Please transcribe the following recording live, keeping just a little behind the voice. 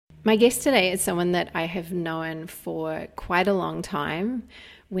My guest today is someone that I have known for quite a long time.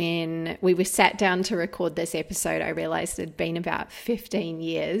 When we were sat down to record this episode, I realized it had been about 15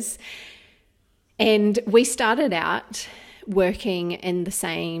 years. And we started out working in the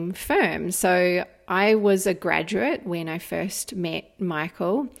same firm. So I was a graduate when I first met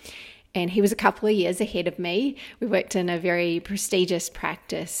Michael, and he was a couple of years ahead of me. We worked in a very prestigious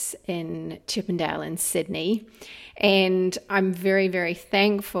practice in Chippendale in Sydney. And I'm very, very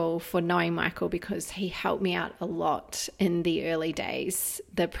thankful for knowing Michael because he helped me out a lot in the early days.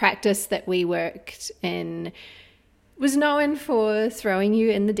 The practice that we worked in was known for throwing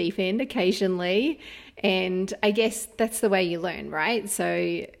you in the deep end occasionally. And I guess that's the way you learn, right?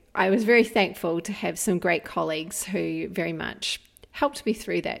 So I was very thankful to have some great colleagues who very much helped me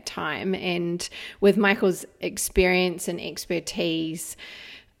through that time. And with Michael's experience and expertise,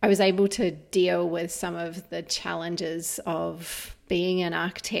 I was able to deal with some of the challenges of being an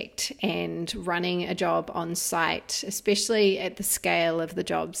architect and running a job on site, especially at the scale of the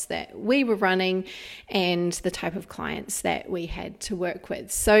jobs that we were running and the type of clients that we had to work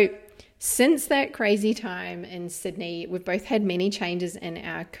with. So since that crazy time in Sydney, we've both had many changes in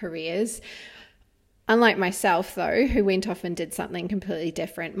our careers. Unlike myself, though, who went off and did something completely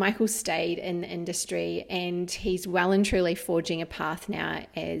different, Michael stayed in the industry and he's well and truly forging a path now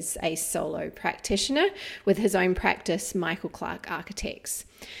as a solo practitioner with his own practice, Michael Clark Architects.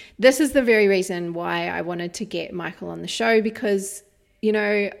 This is the very reason why I wanted to get Michael on the show because,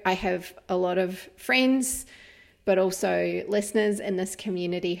 I have a lot of friends, but also listeners in this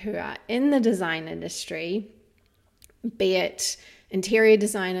community who are in the design industry, be it interior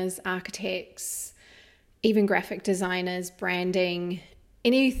designers, architects, even graphic designers, branding,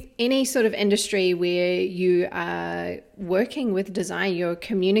 any sort of industry where you are working with design, you're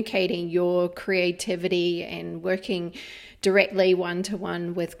communicating your creativity and working directly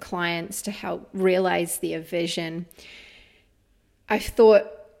one-to-one with clients to help realize their vision. I thought,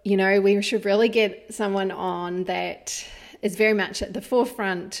 we should really get someone on that is very much at the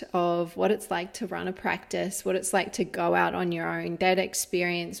forefront of what it's like to run a practice, what it's like to go out on your own, that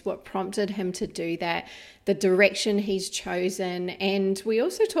experience, what prompted him to do that, the direction he's chosen. And we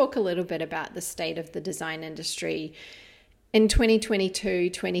also talk a little bit about the state of the design industry in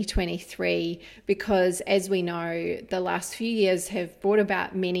 2022, 2023, because as we know, the last few years have brought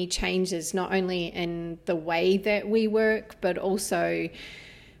about many changes, not only in the way that we work, but also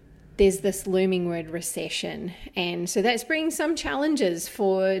there's this looming word recession. And so that's bringing some challenges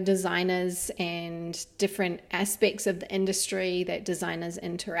for designers and different aspects of the industry that designers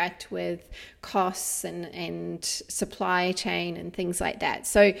interact with, costs and supply chain and things like that.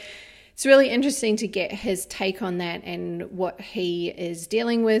 So it's really interesting to get his take on that and what he is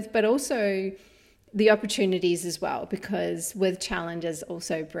dealing with, but also the opportunities as well, because with challenges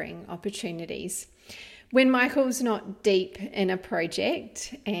also bring opportunities. When Michael's not deep in a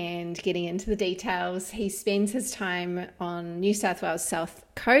project and getting into the details, he spends his time on New South Wales South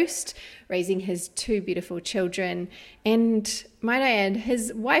Coast, raising his two beautiful children. And might I add,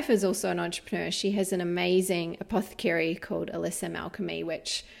 his wife is also an entrepreneur. She has an amazing apothecary called Alyssa Malcolmy,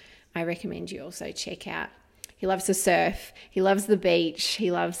 which I recommend you also check out. He loves to surf. He loves the beach.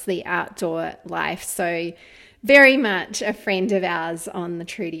 He loves the outdoor life. So very much a friend of ours on the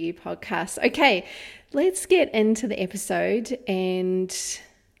True to You podcast. Okay, let's get into the episode and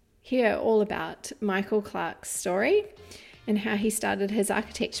hear all about Michael Clark's story and how he started his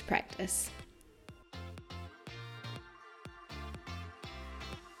architecture practice.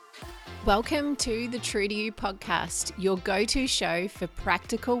 Welcome to the True to You podcast, your go-to show for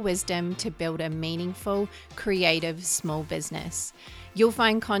practical wisdom to build a meaningful, creative small business. You'll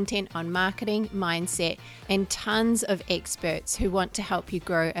find content on marketing, mindset, and tons of experts who want to help you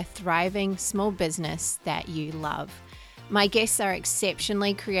grow a thriving small business that you love. My guests are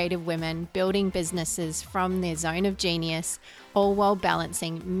exceptionally creative women building businesses from their zone of genius, all while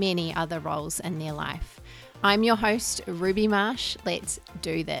balancing many other roles in their life. I'm your host, Ruby Marsh. Let's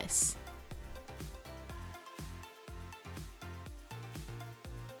do this.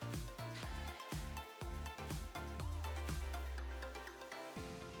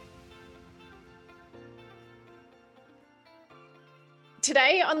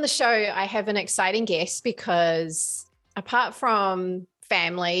 Today on the show, I have an exciting guest because apart from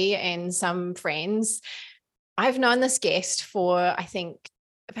family and some friends, I've known this guest for, I think,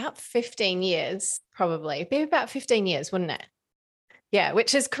 about 15 years, probably. It'd be about 15 years, wouldn't it? Yeah,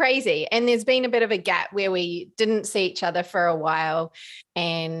 which is crazy. And there's been a bit of a gap where we didn't see each other for a while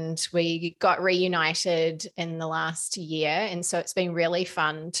and we got reunited in the last year. And so it's been really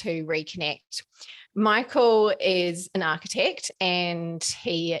fun to reconnect. Michael is an architect, and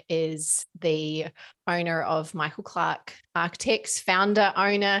he is the owner of Michael Clark Architects, founder,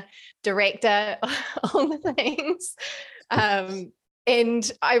 owner, director, all the things.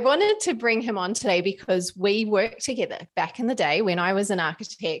 And I wanted to bring him on today because we worked together back in the day when I was an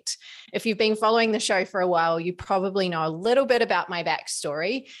architect. If you've been following the show for a while, you probably know a little bit about my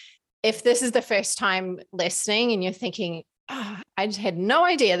backstory. If this is the first time listening and you're thinking, oh, I had no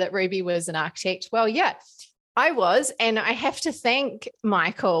idea that Ruby was an architect. Well, yeah, I was. And I have to thank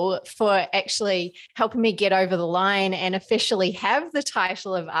Michael for actually helping me get over the line and officially have the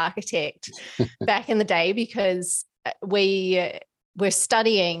title of architect back in the day, because we were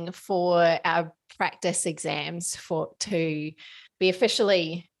studying for our practice exams to be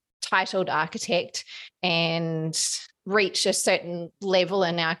officially titled architect and reach a certain level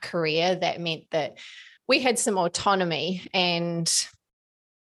in our career. That meant that we had some autonomy, and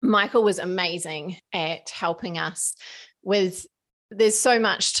Michael was amazing at helping us with, there's so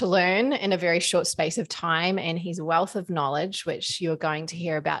much to learn in a very short space of time, and his wealth of knowledge, which you're going to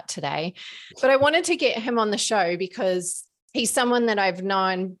hear about today. But I wanted to get him on the show because he's someone that I've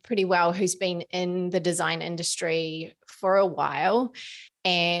known pretty well, who's been in the design industry for a while.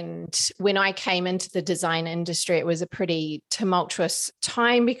 And when I came into the design industry, it was a pretty tumultuous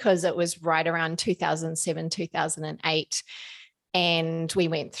time because it was right around 2007, 2008. And we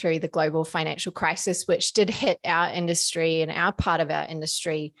went through the global financial crisis, which did hit our industry and our part of our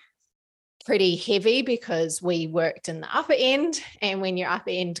industry pretty heavy because we worked in the upper end. And when your upper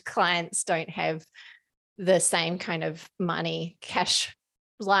end clients don't have the same kind of money, cash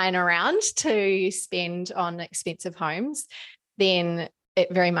lying around to spend on expensive homes, then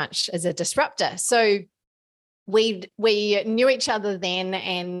it very much is a disruptor. So we knew each other then,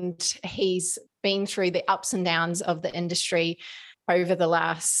 and he's been through the ups and downs of the industry over the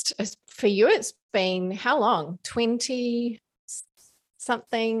last, for you, it's been how long? 20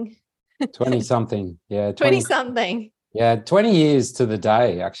 something? 20 something. Yeah. 20 something. Yeah. 20 years to the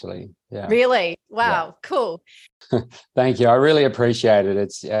day, actually. Yeah. Really? Wow. Yeah. Cool. Thank you. I really appreciate it.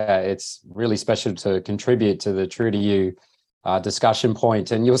 It's really special to contribute to the True to You discussion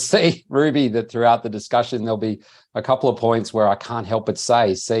point. And you'll see, Ruby, that throughout the discussion, there'll be a couple of points where I can't help but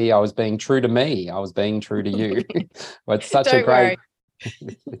say, see, I was being true to me. I was being true to you. But it's such a great,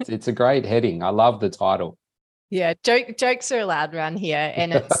 it's a great heading. I love the title. Yeah. Jokes are allowed around here.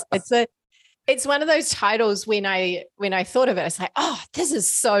 And it's one of those titles when I thought of it, I was like, oh, this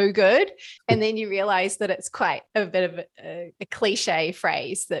is so good. And then you realize that it's quite a bit of a cliche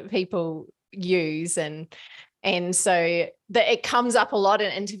phrase that people use. And so that it comes up a lot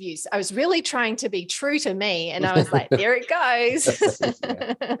in interviews. I was really trying to be true to me. And I was like, there it goes.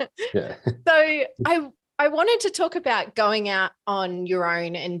 Yeah. So I wanted to talk about going out on your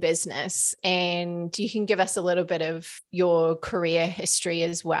own in business, and you can give us a little bit of your career history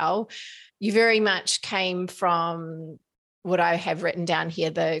as well. You very much came from what I have written down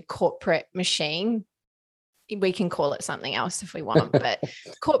here, the corporate machine. We can call it something else if we want, but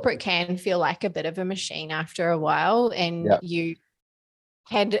corporate can feel like a bit of a machine after a while. And you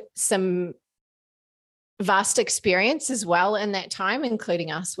had some vast experience as well in that time,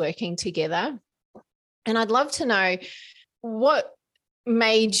 including us working together. And I'd love to know what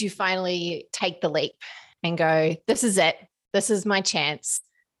made you finally take the leap and go, this is it. This is my chance.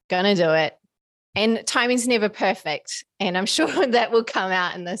 Gonna do it. And timing's never perfect. And I'm sure that will come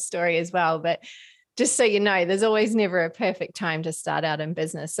out in this story as well. But just so you know, there's always never a perfect time to start out in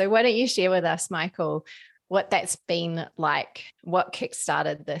business. So why don't you share with us, Michael, what that's been like, what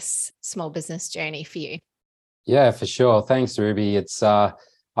kickstarted this small business journey for you? Yeah, for sure. Thanks, Ruby. It's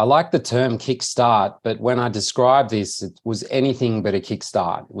I like the term kickstart, but when I describe this, it was anything but a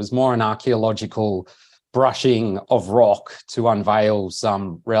kickstart. It was more an archaeological brushing of rock to unveil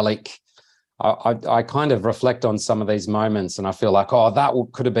some relic. I kind of reflect on some of these moments and I feel like, oh, that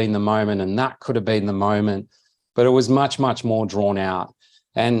could have been the moment and that could have been the moment, but it was much, much more drawn out.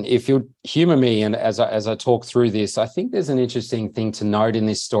 And if you'll humor me, and as I talk through this, I think there's an interesting thing to note in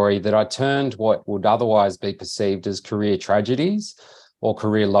this story, that I turned what would otherwise be perceived as career tragedies or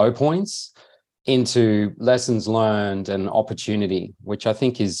career low points into lessons learned and opportunity, which I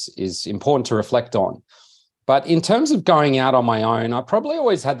think is important to reflect on. But in terms of going out on my own, I probably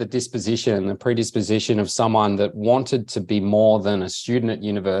always had the predisposition of someone that wanted to be more than a student at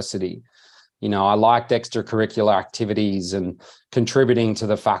university. You know, I liked extracurricular activities and contributing to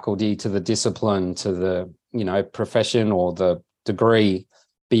the faculty, to the discipline, to the, profession or the degree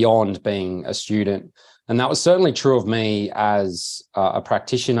beyond being a student. And that was certainly true of me as a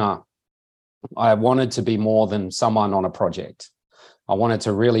practitioner. I wanted to be more than someone on a project. I wanted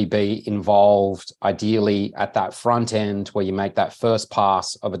to really be involved, ideally at that front end where you make that first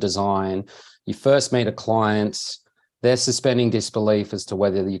pass of a design. You first meet a client, they're suspending disbelief as to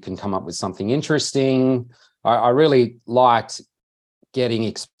whether you can come up with something interesting. I really liked getting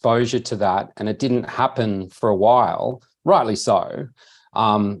exposure to that, and it didn't happen for a while, rightly so.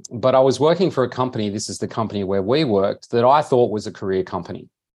 But I was working for a company, this is the company where we worked, that I thought was a career company.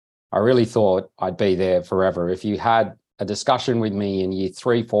 I really thought I'd be there forever. If you had a discussion with me in year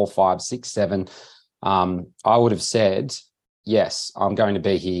 3, 4, 5, 6, 7, I would have said, yes, I'm going to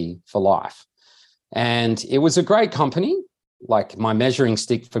be here for life. And it was a great company. Like, my measuring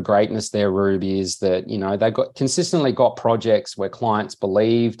stick for greatness there, Ruby, is that, you know, they consistently got projects where clients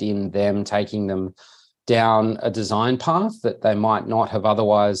believed in them taking them down a design path that they might not have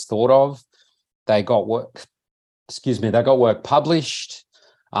otherwise thought of. They got work published.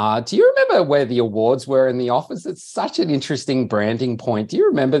 Do you remember where the awards were in the office? It's such an interesting branding point. Do you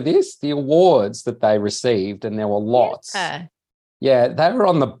remember this? The awards that they received, and there were lots. Yeah, they were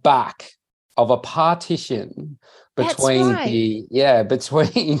on the back of a partition between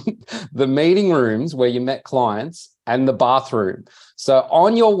between the meeting rooms where you met clients and the bathroom. So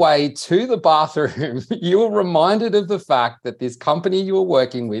on your way to the bathroom, you were reminded of the fact that this company you were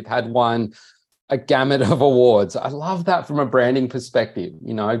working with had won a gamut of awards. I love that from a branding perspective.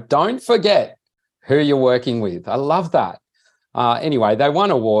 You know, don't forget who you're working with. I love that. Anyway, they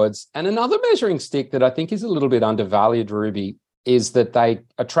won awards. And another measuring stick that I think is a little bit undervalued, Ruby, is that they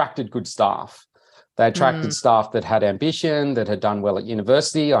attracted good staff. They attracted staff that had ambition, that had done well at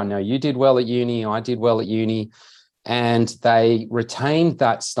university. I know you did well at uni. I did well at uni. And they retained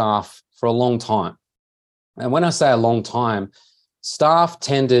that staff for a long time. And when I say a long time, staff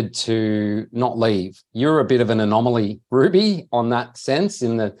tended to not leave. You're a bit of an anomaly, Ruby, on that sense.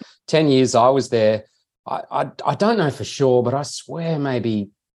 In the 10 years I was there, I don't know for sure, but I swear maybe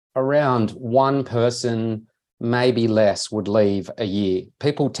around one person, maybe less, would leave a year.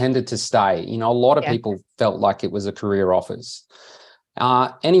 People tended to stay. You know, a lot of people felt like it was a career office.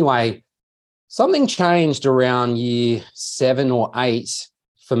 Anyway, something changed around year 7 or 8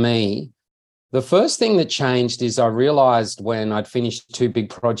 for me. The first thing that changed is I realized when I'd finished 2 big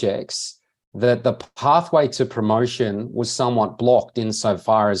projects that the pathway to promotion was somewhat blocked,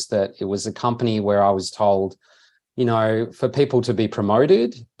 insofar as that it was a company where I was told, you know, for people to be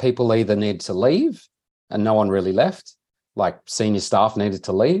promoted, people either need to leave, and no one really left, like senior staff needed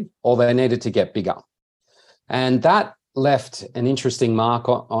to leave, or they needed to get bigger. And that left an interesting mark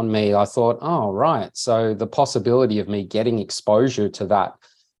on me. I thought, oh, right. So the possibility of me getting exposure to that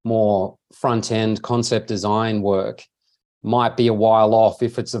more front-end concept design work might be a while off,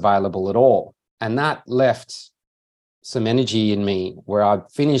 if it's available at all. And that left some energy in me where I'd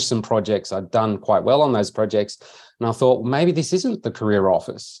finished some projects. I'd done quite well on those projects. And I thought, well, maybe this isn't the career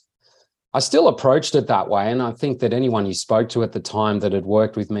office. I still approached it that way. And I think that anyone you spoke to at the time that had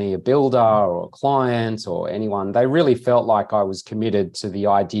worked with me, a builder or a client or anyone, they really felt like I was committed to the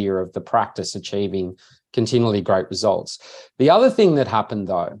idea of the practice achieving continually great results. The other thing that happened,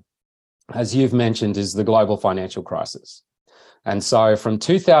 though, as you've mentioned, is the global financial crisis. And so from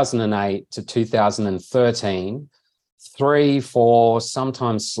 2008 to 2013, 3, 4,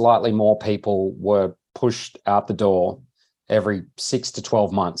 sometimes slightly more people were pushed out the door every 6 to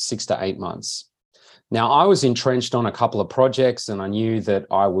 12 months, 6 to 8 months. Now, I was entrenched on a couple of projects, and I knew that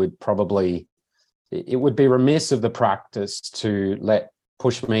it would be remiss of the practice to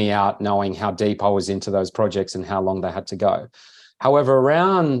push me out knowing how deep I was into those projects and how long they had to go. However,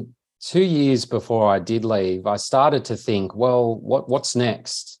 around 2 years before I did leave, I started to think, well, what's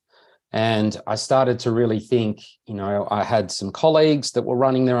next? And I started to really think, you know, I had some colleagues that were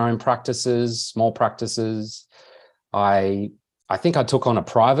running their own practices, small practices. I think I took on a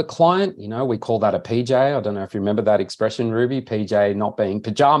private client. You know, we call that a PJ. I don't know if you remember that expression, Ruby. PJ not being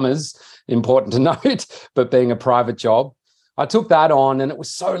pajamas, important to note, but being a private job. I took that on, and it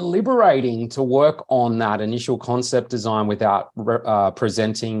was so liberating to work on that initial concept design without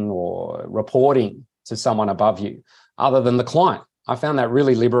presenting or reporting to someone above you other than the client. I found that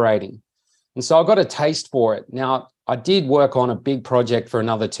really liberating. And so I got a taste for it. Now, I did work on a big project for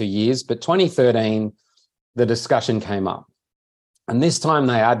another 2 years, but 2013, the discussion came up. And this time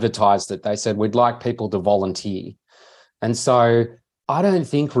they advertised it. They said, we'd like people to volunteer. And so I don't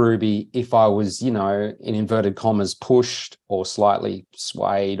think, Ruby, if I was, you know, in inverted commas, pushed or slightly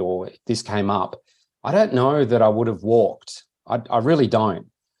swayed, or if this came up, I don't know that I would have walked. I really don't.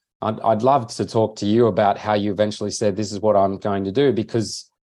 I'd love to talk to you about how you eventually said, this is what I'm going to do, because,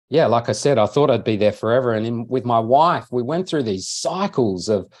 yeah, like I said, I thought I'd be there forever. And with my wife, we went through these cycles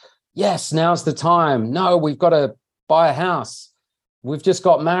of, yes, now's the time. No, we've got to buy a house. we've just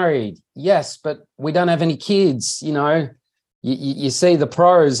got married. Yes, but we don't have any kids. You see the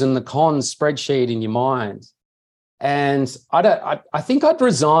pros and the cons spreadsheet in your mind. And I think I'd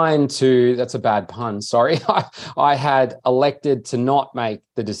resigned to, that's a bad pun, sorry. I had elected to not make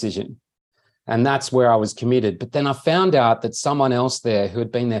the decision. And that's where I was committed. But then I found out that someone else there who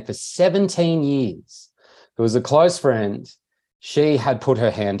had been there for 17 years, who was a close friend, she had put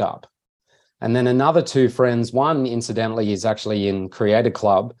her hand up. And then another two friends, one incidentally is actually in Creator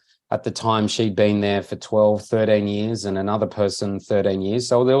Club. At the time, she'd been there for 12, 13 years, and another person 13 years.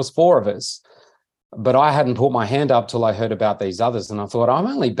 So there was four of us. But I hadn't put my hand up till I heard about these others. And I thought, I've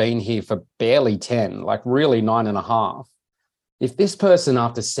only been here for barely 10, like really 9.5. If this person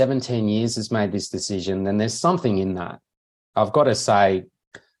after 17 years has made this decision, then there's something in that. I've got to say,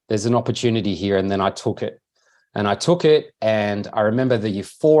 there's an opportunity here. And then I took it. And I remember the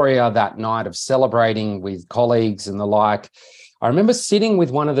euphoria that night of celebrating with colleagues and the like. I remember sitting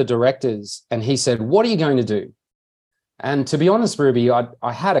with one of the directors and he said, "What are you going to do?" And to be honest, Ruby,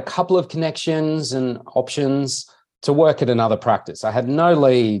 I had a couple of connections and options to work at another practice. I had no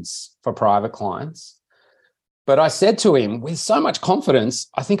leads for private clients. But I said to him with so much confidence,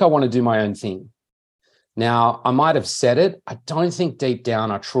 I think I want to do my own thing. Now, I might have said it. I don't think deep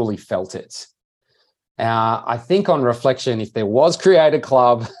down I truly felt it. I think on reflection, if there was Creator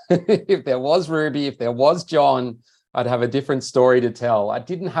Club, if there was Ruby, if there was John, I'd have a different story to tell. I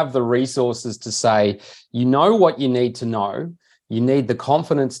didn't have the resources to say, you know what you need to know. You need the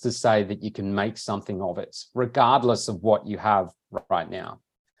confidence to say that you can make something of it, regardless of what you have right now.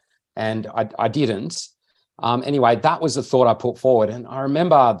 And I didn't. Anyway, that was the thought I put forward. And I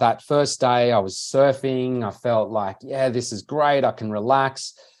remember that first day I was surfing. I felt like, yeah, this is great. I can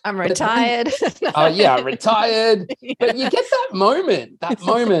relax. I'm retired. I'm retired. Yeah. But you get that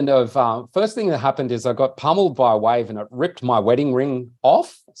moment of first thing that happened is I got pummeled by a wave and it ripped my wedding ring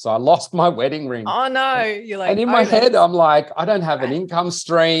off. So I lost my wedding ring. Oh no. You're like, and in my head, I'm like, I don't have an income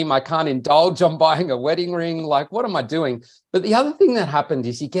stream. I can't indulge on buying a wedding ring. Like, what am I doing? But the other thing that happened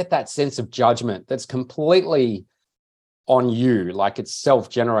is you get that sense of judgment that's completely on you, like it's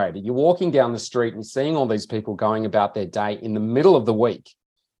self-generated. You're walking down the street and you're seeing all these people going about their day in the middle of the week.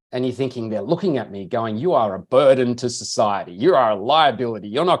 And you're thinking, they're looking at me going, you are a burden to society. You are a liability.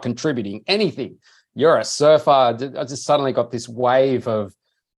 You're not contributing anything. You're a surfer. I just suddenly got this wave of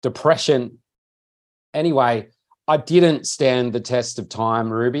depression. Anyway, I didn't stand the test of time,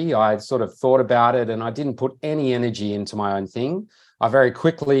 Ruby. I sort of thought about it and I didn't put any energy into my own thing. I very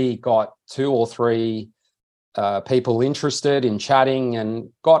quickly got 2 or 3 people interested in chatting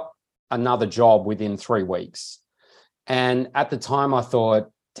and got another job within 3 weeks. And at the time I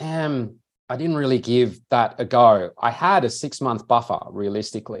thought, damn, I didn't really give that a go. I had a 6-month buffer,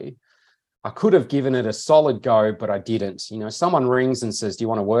 realistically. I could have given it a solid go, but I didn't. Someone rings and says, do you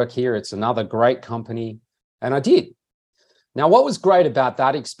want to work here? It's another great company. And I did. Now, what was great about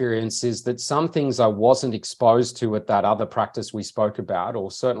that experience is that some things I wasn't exposed to at that other practice we spoke about,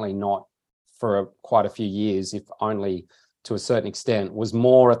 or certainly not for quite a few years, if only to a certain extent, was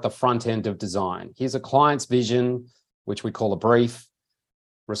more at the front end of design. Here's a client's vision, which we call a brief.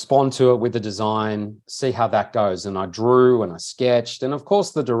 Respond to it with the design, see how that goes. And I drew and I sketched. And of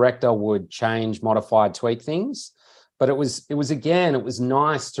course, the director would change, modify, tweak things. But it was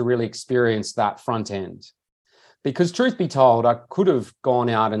nice to really experience that front end. Because truth be told, I could have gone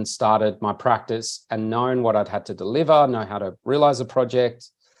out and started my practice and known what I'd had to deliver, know how to realize a project.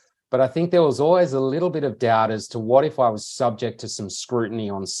 But I think there was always a little bit of doubt as to what if I was subject to some scrutiny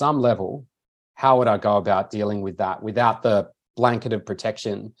on some level, how would I go about dealing with that without the blanket of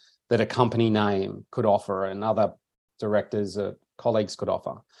protection that a company name could offer and other directors or colleagues could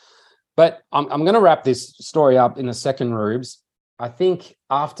offer. But I'm going to wrap this story up in a second, Rubes. I think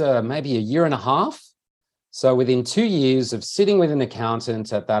after maybe 1.5 years, so within 2 years of sitting with an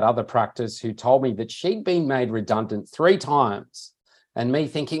accountant at that other practice who told me that she'd been made redundant 3 times, and me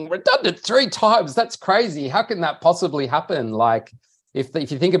thinking, redundant 3 times? That's crazy. How can that possibly happen? Like,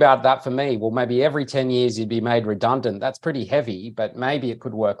 if you think about that for me, well, maybe every 10 years you'd be made redundant. That's pretty heavy, but maybe it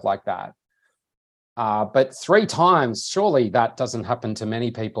could work like that. But 3 times, surely that doesn't happen to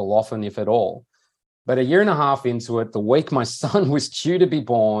many people often, if at all. But 1.5 years into it, the week my son was due to be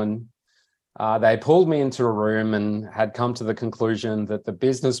born, they pulled me into a room and had come to the conclusion that the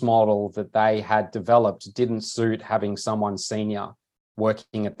business model that they had developed didn't suit having someone senior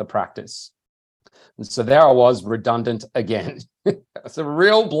working at the practice. And so there I was, redundant again. It's a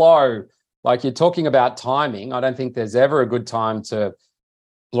real blow. Like, you're talking about timing. I don't think there's ever a good time to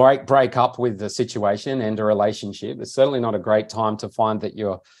break up with the situation, end a relationship. It's certainly not a great time to find that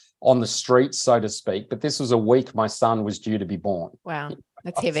you're on the streets, so to speak. But this was a week my son was due to be born. Wow,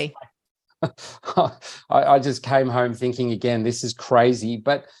 that's heavy. I just came home thinking, again, this is crazy.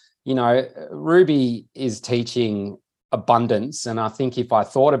 But, you know, Ruby is teaching abundance. And I think if I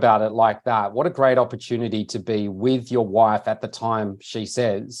thought about it like that, what a great opportunity to be with your wife at the time she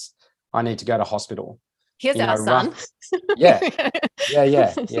says, I need to go to hospital. Here's our son. Yeah.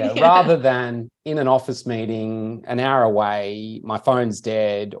 Rather than in an office meeting an hour away, my phone's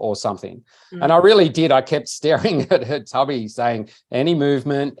dead or something. And I really did. I kept staring at her tubby saying, any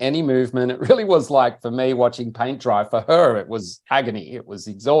movement. It really was like, for me, watching paint dry. For her, it was agony. It was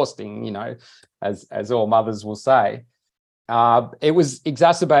exhausting, you know, as all mothers will say. It was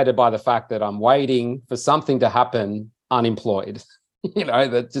exacerbated by the fact that I'm waiting for something to happen unemployed. You know,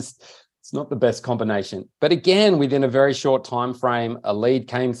 that just... it's not the best combination. But again, within a very short time frame, a lead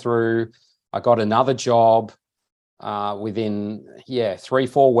came through. I got another job within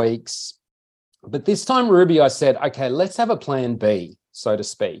 3-4 weeks. But this time, Ruby, I said, okay, let's have a plan B, so to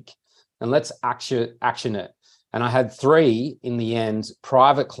speak, and let's action it. And I had 3 in the end,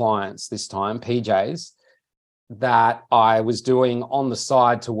 private clients this time, PJs, that I was doing on the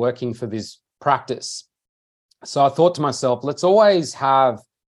side to working for this practice. So I thought to myself, let's always have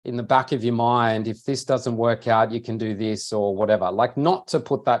in the back of your mind, if this doesn't work out, you can do this or whatever. Like, not to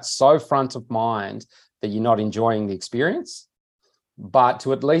put that so front of mind that you're not enjoying the experience, but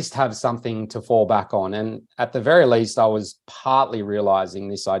to at least have something to fall back on. And at the very least, I was partly realizing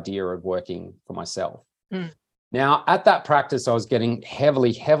this idea of working for myself. Now, at that practice, I was getting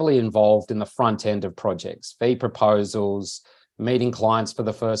heavily involved in the front end of projects, fee proposals, meeting clients for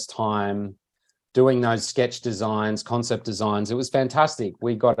the first time, doing those sketch designs, concept designs. It was fantastic.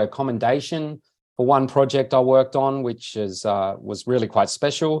 We got a commendation for one project I worked on, which was really quite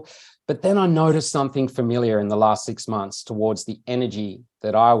special. But then I noticed something familiar in the last 6 months towards the energy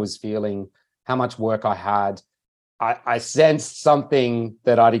that I was feeling, how much work I had. I sensed something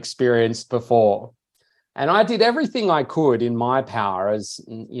that I'd experienced before. And I did everything I could in my power as,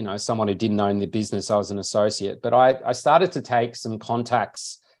 you know, someone who didn't own the business. I was an associate. But I started to take some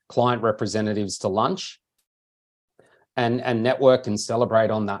contacts, client representatives, to lunch and network and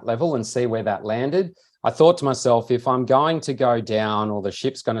celebrate on that level and see where that landed. I thought to myself, if I'm going to go down or the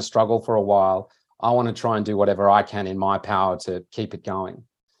ship's going to struggle for a while, I want to try and do whatever I can in my power to keep it going.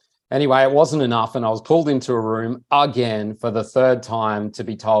 Anyway, it wasn't enough. And I was pulled into a room again for the 3rd time to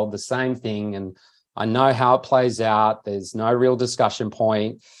be told the same thing. And I know how it plays out. There's no real discussion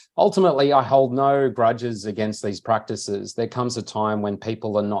point. Ultimately, I hold no grudges against these practices. There comes a time when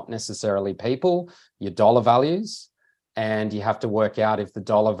people are not necessarily people, your dollar values, and you have to work out if the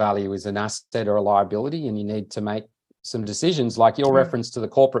dollar value is an asset or a liability, and you need to make some decisions. Like your reference to the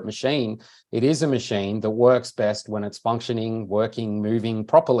corporate machine, it is a machine that works best when it's functioning, working, moving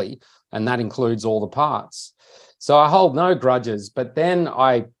properly, and that includes all the parts. So I hold no grudges, but then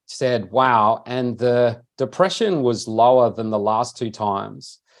I said, wow, and the depression was lower than the last 2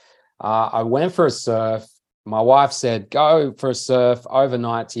 times. I went for a surf. My wife said, go for a surf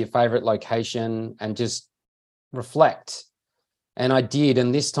overnight to your favorite location and just reflect. And I did.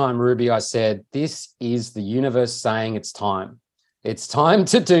 And this time, Ruby, I said, this is the universe saying it's time. It's time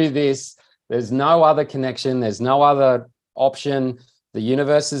to do this. There's no other connection. There's no other option. The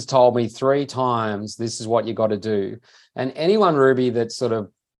universe has told me 3 times, this is what you got to do. And anyone, Ruby, that sort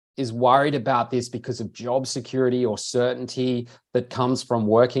of is worried about this because of job security or certainty that comes from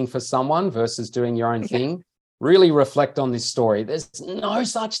working for someone versus doing your own thing, really reflect on this story. There's no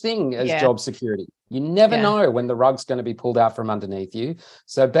such thing as job security. You never know when the rug's going to be pulled out from underneath you.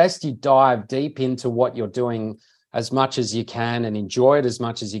 So best you dive deep into what you're doing as much as you can and enjoy it as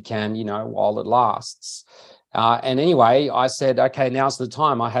much as you can, you know, while it lasts. And anyway, I said, okay, now's the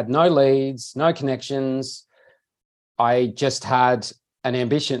time. I had no leads, no connections. I just had an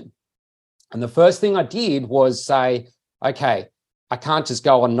ambition. And the first thing I did was say, okay, I can't just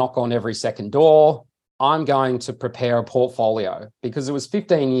go and knock on every second door. I'm going to prepare a portfolio because it was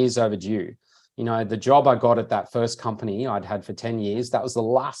 15 years overdue. You know, the job I got at that first company I'd had for 10 years, that was the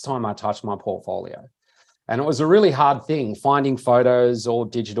last time I touched my portfolio. And it was a really hard thing, finding photos all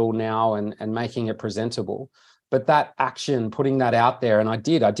digital now and making it presentable. But that action, putting that out there, and I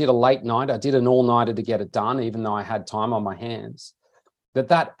did a late night, I did an all-nighter to get it done, even though I had time on my hands.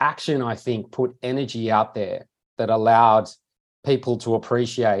 That action, I think, put energy out there that allowed people to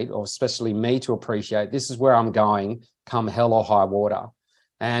appreciate, or especially me to appreciate, this is where I'm going, come hell or high water.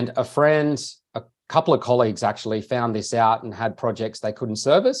 And a friend, a couple of colleagues actually found this out and had projects they couldn't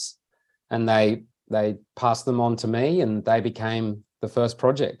service, and they passed them on to me, and they became the first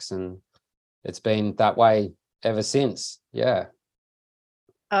projects. And it's been that way ever since. Yeah.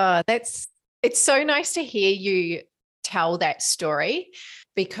 It's so nice to hear you tell that story,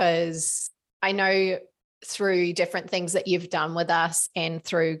 because I know through different things that you've done with us and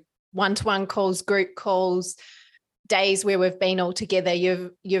through one-to-one calls, group calls, days where we've been all together,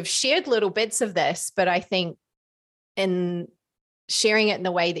 you've shared little bits of this, but I think in sharing it in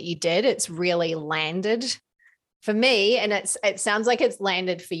the way that you did, it's really landed for me, and it sounds like it's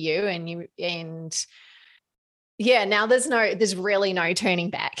landed for you, and yeah, now there's really no turning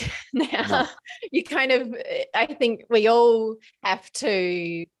back. Now No. you kind of, I think we all have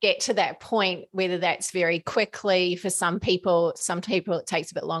to get to that point, whether that's very quickly for some people it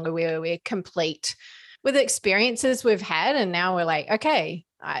takes a bit longer, where we're complete with the experiences we've had. And now we're like, okay,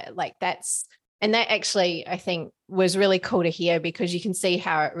 and that actually, I think, was really cool to hear, because you can see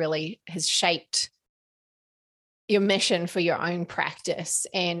how it really has shaped your mission for your own practice.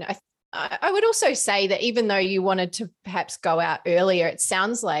 And I would also say that even though you wanted to perhaps go out earlier, it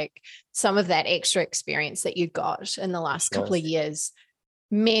sounds like some of that extra experience that you got in the last couple of years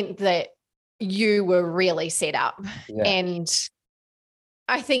meant that you were really set up. Yeah. And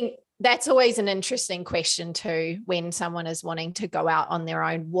I think that's always an interesting question too, when someone is wanting to go out on their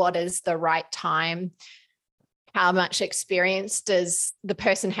own. What is the right time? How much experience does the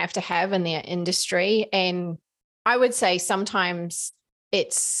person have to have in their industry? And I would say sometimes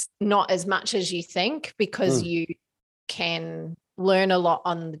it's not as much as you think, because you can learn a lot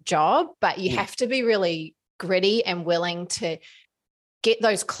on the job, but you have to be really gritty and willing to get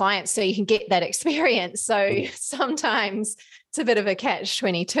those clients so you can get that experience. So sometimes it's a bit of a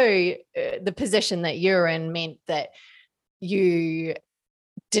catch-22. The position that you're in meant that you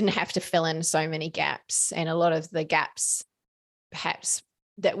didn't have to fill in so many gaps. And a lot of the gaps perhaps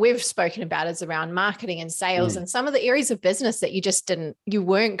that we've spoken about is around marketing and sales and some of the areas of business that you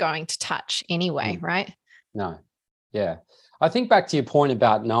weren't going to touch anyway, right? No. Yeah. I think back to your point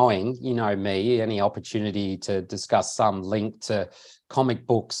about knowing, me, any opportunity to discuss some link to comic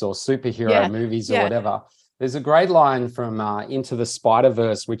books or superhero movies or whatever. There's a great line from Into the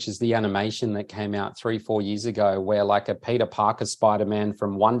Spider-Verse, which is the animation that came out 3-4 years ago, where like a Peter Parker Spider-Man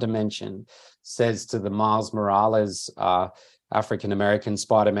from one dimension says to the Miles Morales African-American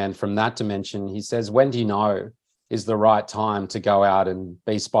Spider-Man from that dimension, he says, when do you know is the right time to go out and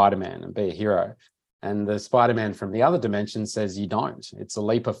be Spider-Man and be a hero? And the Spider-Man from the other dimension says, you don't. It's a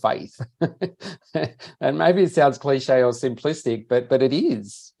leap of faith. And maybe it sounds cliche or simplistic, but it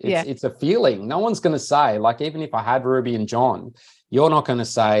is. It's a feeling. No one's going to say, like, even if I had Ruby and John, you're not going to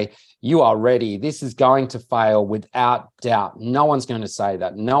say, you are ready. This is going to fail without doubt. No one's going to say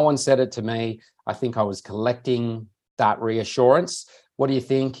that. No one said it to me. I think I was collecting that reassurance. What do you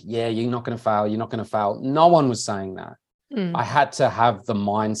think? Yeah, you're not going to fail. You're not going to fail. No one was saying that. I had to have the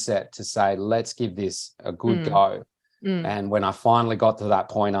mindset to say, let's give this a good go. And when I finally got to that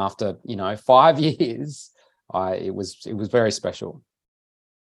point after, 5 years, it was very special.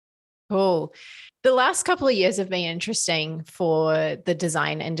 Cool. The last couple of years have been interesting for the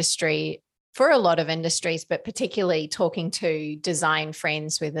design industry, for a lot of industries, but particularly talking to design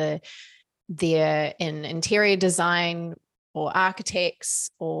friends, whether they're in interior design or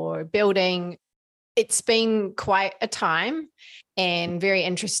architects or building. It's been quite a time, and very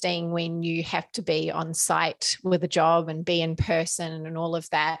interesting when you have to be on site with a job and be in person and all of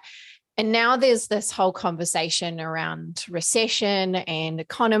that. And now there's this whole conversation around recession and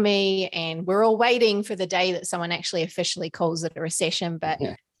economy, and we're all waiting for the day that someone actually officially calls it a recession, but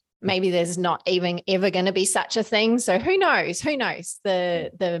maybe there's not even ever going to be such a thing. So who knows?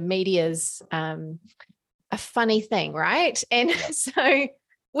 The media's a funny thing, right? And so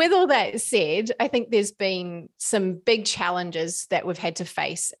with all that said, I think there's been some big challenges that we've had to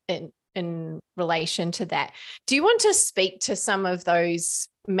face in relation to that. Do you want to speak to some of those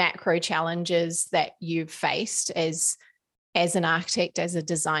macro challenges that you've faced as an architect, as a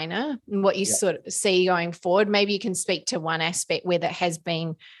designer, and what you sort of see going forward? Maybe you can speak to one aspect, whether it has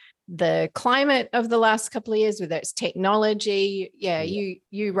been the climate of the last couple of years, whether it's technology.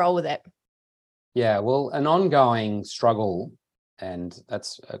 You roll with it. Yeah, well, an ongoing struggle, and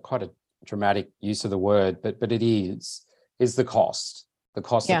that's quite a dramatic use of the word, but it is the cost of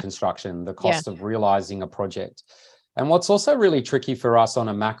construction, the cost of realizing a project. And what's also really tricky for us on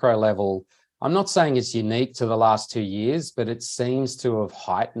a macro level, I'm not saying it's unique to the last 2 years, but it seems to have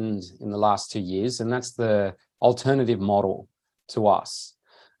heightened in the last 2 years, and that's the alternative model to us.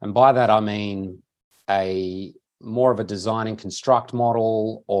 And by that, I mean a more of a design and construct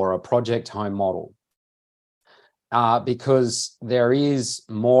model or a project home model. Because there is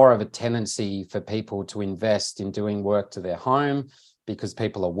more of a tendency for people to invest in doing work to their home, because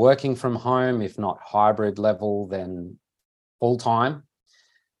people are working from home, if not hybrid level, then full time.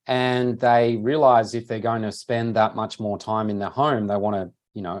 and they realize if they're going to spend that much more time in their home, they want to,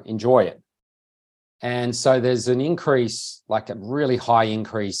 enjoy it. And so there's an increase, like a really high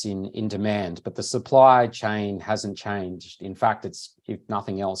increase in demand, but the supply chain hasn't changed. In fact, it's, if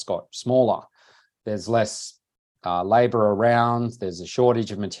nothing else, got smaller. There's less labor around, there's a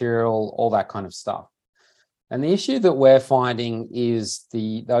shortage of material, all that kind of stuff. And the issue that we're finding is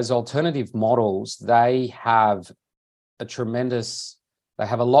those alternative models, they have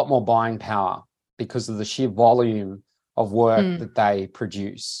a lot more buying power because of the sheer volume of work that they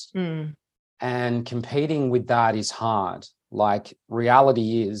produce. And competing with that is hard. Like,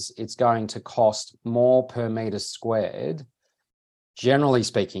 reality is it's going to cost more per meter squared, generally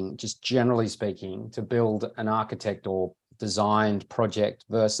speaking, to build an architect or designed project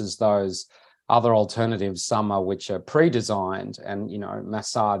versus those other alternatives, some are which are pre-designed and,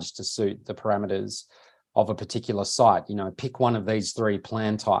 massaged to suit the parameters of a particular site. Pick one of these three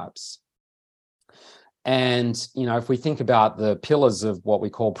plan types. And, if we think about the pillars of what we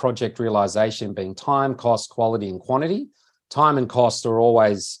call project realization being time, cost, quality, and quantity, time and cost are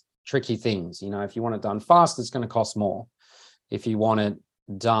always tricky things. If you want it done fast, it's going to cost more. If you want it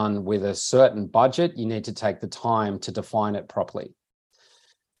done with a certain budget, you need to take the time to define it properly.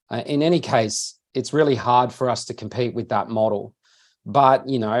 In any case, it's really hard for us to compete with that model. But,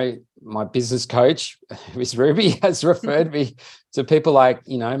 my business coach, Ms. Ruby, has referred me to people like,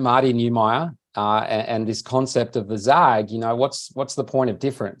 Marty Neumeier, and this concept of the ZAG. What's the point of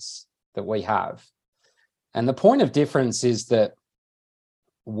difference that we have? And the point of difference is that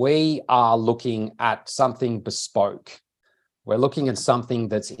we are looking at something bespoke. We're looking at something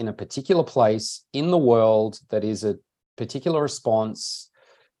that's in a particular place in the world that is a particular response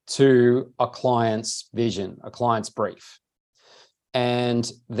to a client's vision, a client's brief. And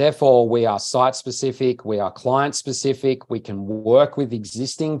therefore, we are site-specific, we are client-specific, we can work with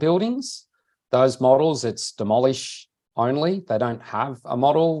existing buildings. Those models, it's demolish only. They don't have a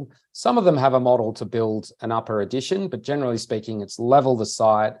model. Some of them have a model to build an upper addition, but generally speaking, it's level the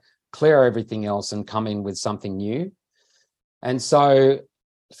site, clear everything else, and come in with something new. And so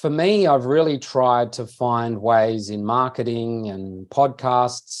for me, I've really tried to find ways in marketing and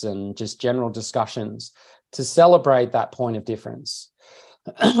podcasts and just general discussions to celebrate that point of difference.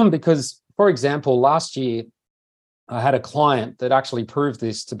 Because, for example, last year, I had a client that actually proved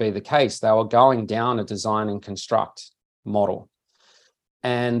this to be the case. They were going down a design and construct model.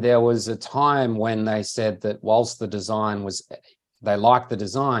 And there was a time when they said that whilst the design they liked the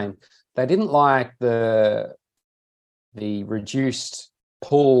design, they didn't like the reduced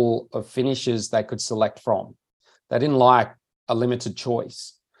pool of finishes they could select from. They didn't like a limited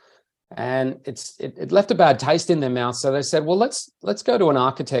choice. And it left a bad taste in their mouth. So they said, well, let's go to an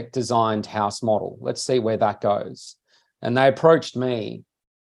architect designed house model. Let's see where that goes. And they approached me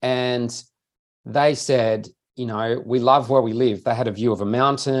and they said, we love where we live. They had a view of a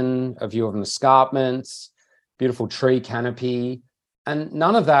mountain, a view of an escarpment, beautiful tree canopy. And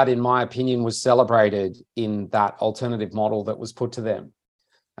none of that, in my opinion, was celebrated in that alternative model that was put to them.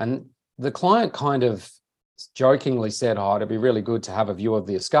 And the client kind of jokingly said, oh, it'd be really good to have a view of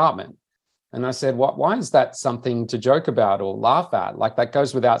the escarpment. And I said, why is that something to joke about or laugh at? Like, that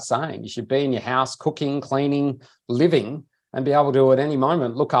goes without saying. You should be in your house cooking, cleaning, living, and be able to at any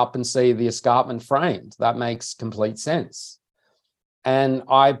moment look up and see the escarpment framed. That makes complete sense. And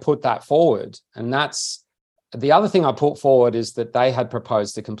I put that forward. And that's the other thing I put forward, is that they had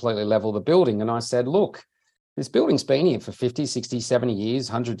proposed to completely level the building. And I said, look, this building's been here for 50, 60, 70 years,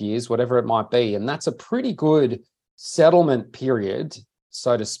 100 years, whatever it might be. And that's a pretty good settlement period,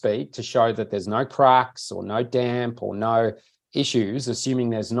 so to speak, to show that there's no cracks or no damp or no issues, assuming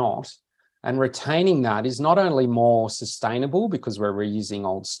there's not. And retaining that is not only more sustainable because we're reusing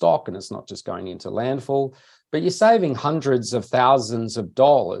old stock and it's not just going into landfill, but you're saving hundreds of thousands of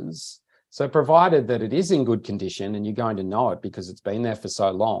dollars. So provided that it is in good condition and you're going to know it because it's been there for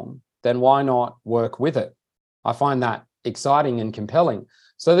so long, then why not work with it? I find that exciting and compelling.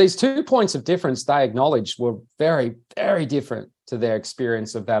 So these 2 points of difference they acknowledged were very, very different to their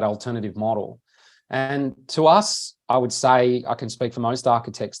experience of that alternative model. And to us, I would say, I can speak for most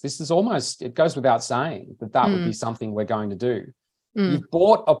architects, this is almost, it goes without saying that would be something we're going to do. You've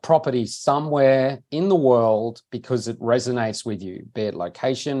bought a property somewhere in the world because it resonates with you, be it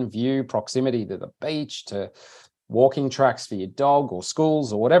location, view, proximity to the beach, to walking tracks for your dog or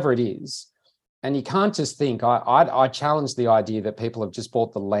schools or whatever it is. And you can't just think, I challenge the idea that people have just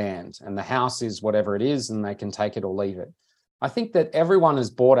bought the land and the house is whatever it is and they can take it or leave it. I think that everyone has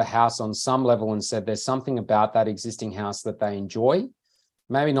bought a house on some level and said there's something about that existing house that they enjoy,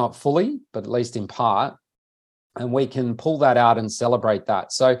 maybe not fully, but at least in part. and we can pull that out and celebrate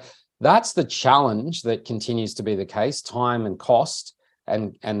that. So that's the challenge that continues to be the case, time and cost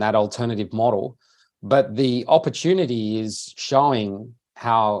and that alternative model. But the opportunity is showing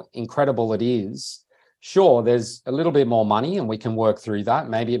how incredible it is. Sure, there's a little bit more money and we can work through that.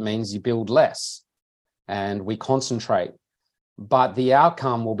 Maybe it means you build less and we concentrate. But the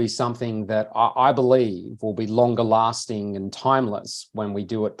outcome will be something that I believe will be longer lasting and timeless when we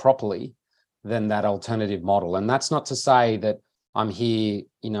do it properly than that alternative model. And that's not to say that I'm here,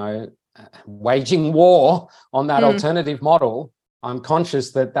 waging war on that alternative model. I'm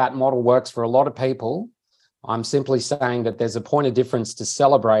conscious that that model works for a lot of people. I'm simply saying that there's a point of difference to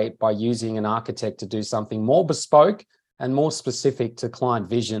celebrate by using an architect to do something more bespoke and more specific to client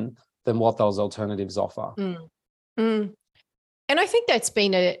vision than what those alternatives offer. And I think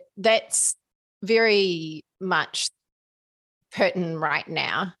that's very much pertinent right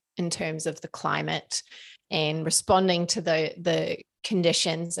now in terms of the climate and responding to the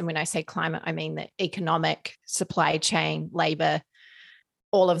conditions. And when I say climate, I mean the economic, supply chain, labor,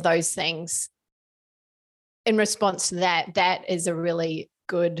 all of those things. In response to that, that is a really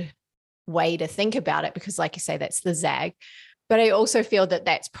good way to think about it because, like you say, that's the ZAG. But I also feel that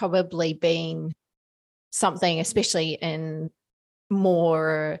that's probably been something, especially in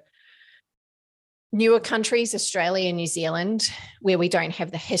more newer countries, Australia and New Zealand, where we don't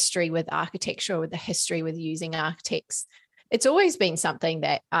have the history with architecture or the history with using architects. It's always been something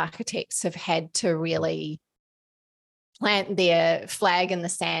that architects have had to really plant their flag in the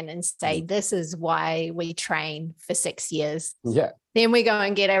sand and say, this is why we train for 6 years. Yeah. Then we go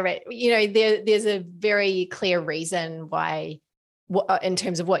and get there's a very clear reason why, in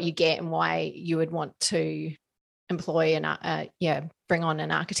terms of what you get and why you would want to employ bring on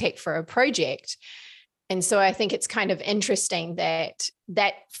an architect for a project. And so I think it's kind of interesting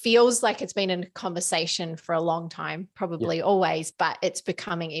that feels like it's been in a conversation for a long time, probably always, but it's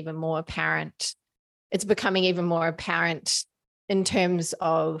becoming even more apparent. It's becoming even more apparent in terms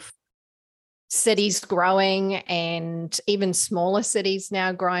of cities growing and even smaller cities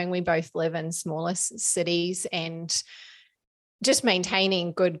now growing. We both live in smaller cities and just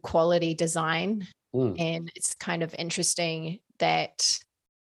maintaining good quality design. And it's kind of interesting that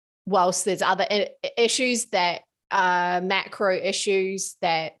whilst there's other issues that are macro issues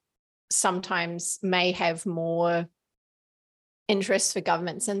that sometimes may have more interest for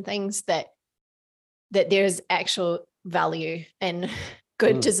governments and things, that there's actual value in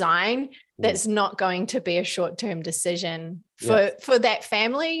good design that's not going to be a short-term decision for that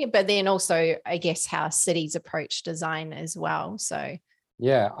family, but then also, I guess, how cities approach design as well. So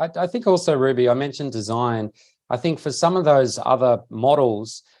yeah, I think also, Ruby, I mentioned design. I think for some of those other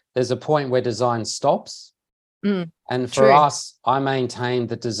models, there's a point where design stops. And for us, I maintain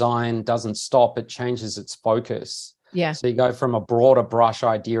that design doesn't stop, it changes its focus. Yeah. So you go from a broader brush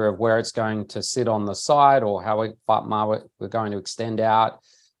idea of where it's going to sit on the side or how we're going to extend out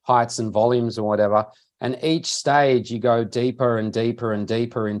heights and volumes or whatever. And each stage you go deeper and deeper and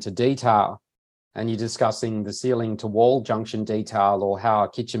deeper into detail. And you're discussing the ceiling to wall junction detail or how a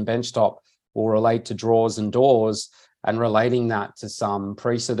kitchen benchtop will relate to drawers and doors and relating that to some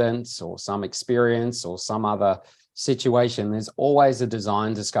precedents or some experience or some other situation. There's always a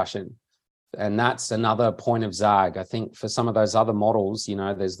design discussion. And that's another point of ZAG. I think for some of those other models,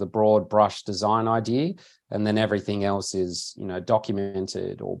 there's the broad brush design idea, and then everything else is,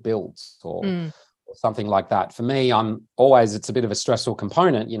 documented or built or something like that. For me, it's a bit of a stressful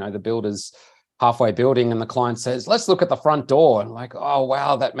component. The builder's halfway building and the client says, let's look at the front door. And like, oh,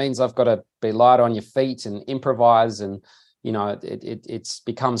 wow, that means I've got to be light on your feet and improvise. And, it's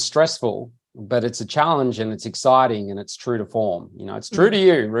become stressful, but it's a challenge and it's exciting and it's true to form. It's true to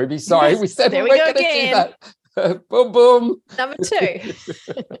you, Ruby. Sorry, we said we weren't going to do that. Boom, boom. Number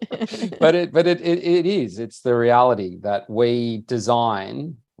 2. But it is. It's the reality that we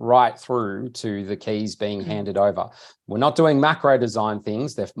design right through to the keys being handed over. We're not doing macro design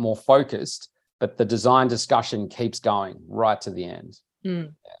things. They're more focused, but the design discussion keeps going right to the end.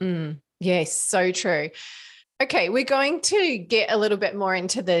 Yes, so true. Okay, we're going to get a little bit more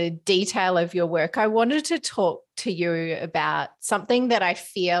into the detail of your work. I wanted to talk to you about something that I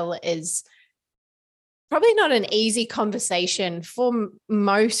feel is probably not an easy conversation for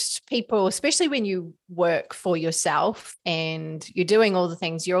most people, especially when you work for yourself and you're doing all the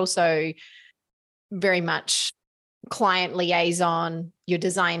things. You're also very much client liaison, you're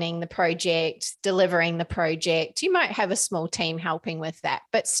designing the project, delivering the project. You might have a small team helping with that,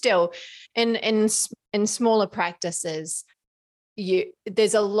 but still in smaller practices,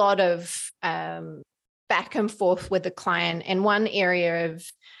 there's a lot of back and forth with the client. And one area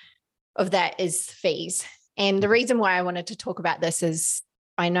of that is fees. And the reason why I wanted to talk about this is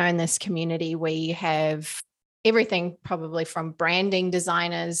I know in this community we have everything probably from branding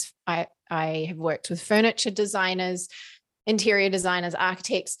designers. I have worked with furniture designers, interior designers,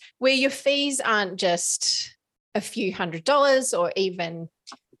 architects, where your fees aren't just a few $100s or even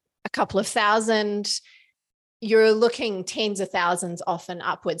a couple of thousand. You're looking tens of thousands, often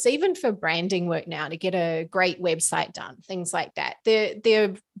upwards, even for branding work now to get a great website done, things like that.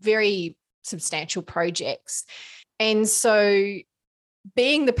 They're very substantial projects. And so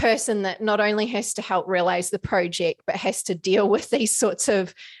being the person that not only has to help realize the project, but has to deal with these sorts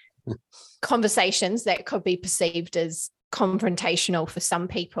of conversations that could be perceived as confrontational for some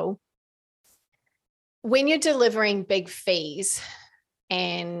people. When you're delivering big fees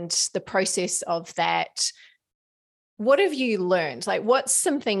and the process of that, what have you learned? Like, what's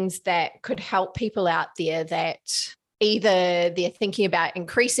some things that could help people out there that either they're thinking about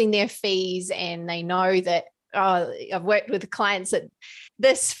increasing their fees and they know that, oh, I've worked with clients at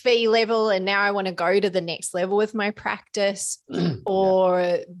this fee level and now I want to go to the next level with my practice,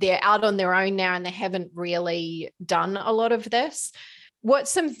 or they're out on their own now and they haven't really done a lot of this.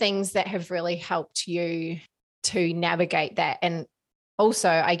 What's some things that have really helped you to navigate that? And also,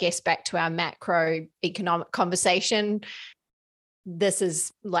 I guess back to our macroeconomic conversation, this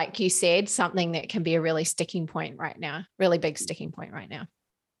is, like you said, something that can be a really sticking point right now, really big sticking point right now.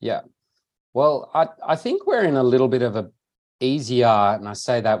 Yeah. Well, I think we're in a little bit of a easier, and I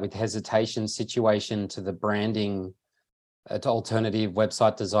say that with hesitation, situation to the branding, to alternative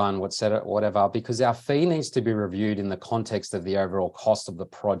website design, whatever, because our fee needs to be reviewed in the context of the overall cost of the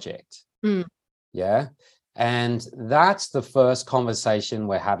project. Yeah. And that's the first conversation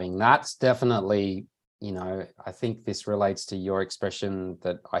we're having. That's definitely, I think this relates to your expression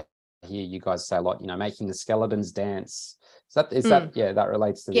that I hear you guys say a lot, making the skeletons dance. That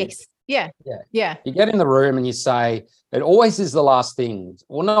relates to this. Yeah. You get in the room and you say, it always is the last thing.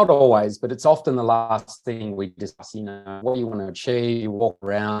 Well, not always, but it's often the last thing we discuss, what you want to achieve. You walk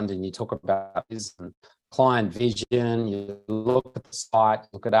around and you talk about this and client vision. You look at the site,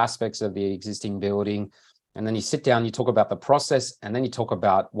 look at aspects of the existing building, and then you sit down, you talk about the process, and then you talk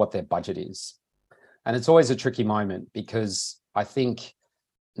about what their budget is. And it's always a tricky moment because I think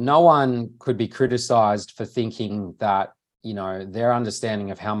no one could be criticized for thinking that their understanding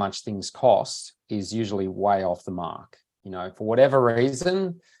of how much things cost is usually way off the mark. For whatever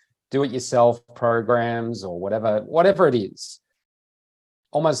reason, do it yourself programs or whatever it is.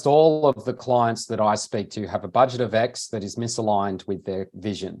 Almost all of the clients that I speak to have a budget of X that is misaligned with their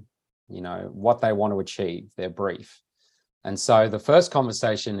vision, what they want to achieve, their brief. And so the first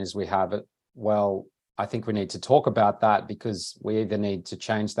conversation is we have it, well, I think we need to talk about that because we either need to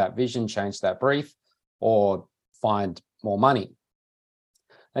change that vision, change that brief, or find more money.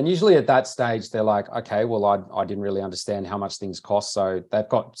 And usually at that stage, they're like, okay, well, I didn't really understand how much things cost. So they've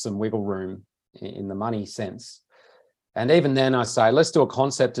got some wiggle room in the money sense. And even then I say, let's do a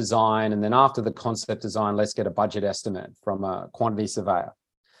concept design. And then after the concept design, let's get a budget estimate from a quantity surveyor.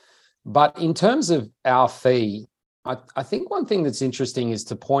 But in terms of our fee, I think one thing that's interesting is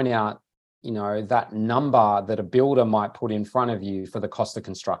to point out, that number that a builder might put in front of you for the cost of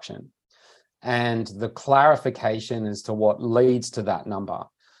construction, and the clarification as to what leads to that number.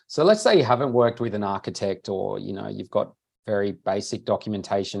 So let's say you haven't worked with an architect, or you've got very basic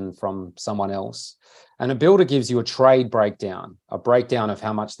documentation from someone else, and a builder gives you a trade breakdown, a breakdown of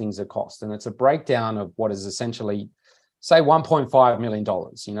how much things cost, and it's a breakdown of what is essentially, say, $1.5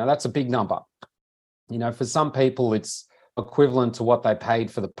 million. That's a big number. For some people, it's equivalent to what they paid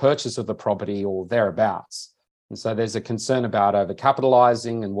for the purchase of the property or thereabouts. And so there's a concern about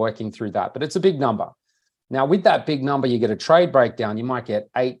overcapitalizing and working through that, but it's a big number. Now, with that big number, you get a trade breakdown. You might get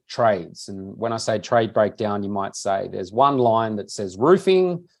 8 trades. And when I say trade breakdown, you might say there's one line that says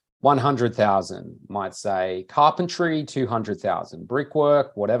roofing, 100,000, might say carpentry, 200,000,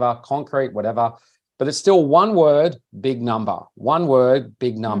 brickwork, whatever, concrete, whatever, but it's still one word, big number, one word,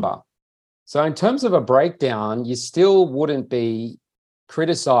 big number. So in terms of a breakdown, you still wouldn't be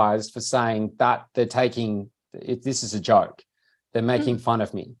criticized for saying that they're taking, if this is a joke, they're making fun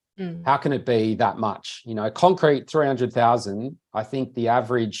of me. How can it be that much? Concrete, 300,000, I think the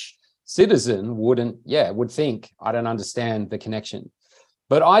average citizen would think, I don't understand the connection.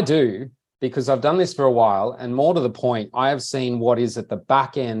 But I do, because I've done this for a while, and more to the point, I have seen what is at the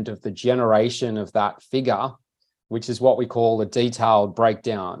back end of the generation of that figure, which is what we call a detailed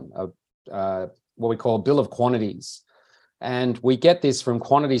breakdown of what we call a bill of quantities. And we get this from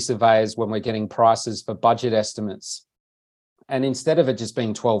quantity surveyors when we're getting prices for budget estimates. And instead of it just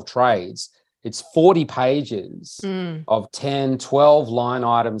being 12 trades, it's 40 pages of 10, 12 line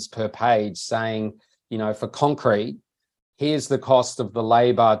items per page saying, for concrete, here's the cost of the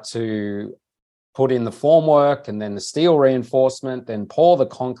labor to put in the formwork and then the steel reinforcement, then pour the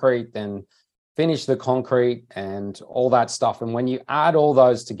concrete, then finish the concrete and all that stuff. And when you add all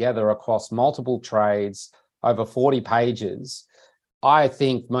those together across multiple trades over 40 pages, I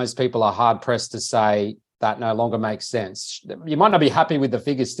think most people are hard pressed to say that no longer makes sense. You might not be happy with the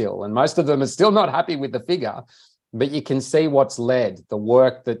figure still, and most of them are still not happy with the figure, but you can see what's led, the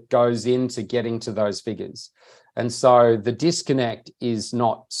work that goes into getting to those figures. And so the disconnect is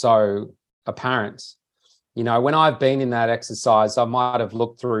not so apparent. When I've been in that exercise, I might have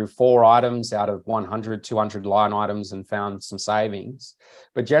looked through 4 items out of 100, 200 line items and found some savings.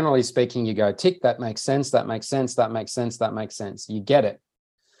 But generally speaking, you go, tick, that makes sense, that makes sense, that makes sense, that makes sense. You get it.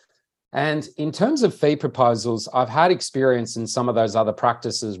 And in terms of fee proposals, I've had experience in some of those other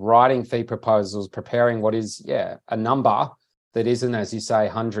practices, writing fee proposals, preparing what is, a number that isn't, as you say,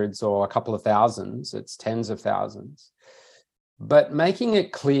 hundreds or a couple of thousands, it's tens of thousands, but making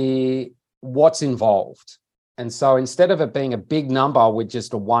it clear what's involved. And so instead of it being a big number with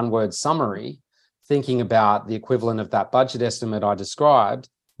just a one-word summary, thinking about the equivalent of that budget estimate I described,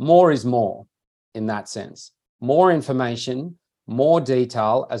 more is more in that sense. More information, more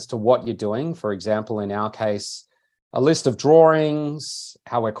detail as to what you're doing. For example, in our case, a list of drawings,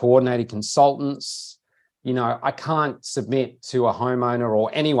 how we're coordinating consultants. I can't submit to a homeowner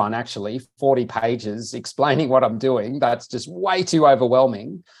or anyone actually 40 pages explaining what I'm doing. That's just way too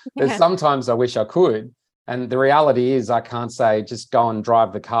overwhelming. There's sometimes I wish I could. And the reality is I can't say just go and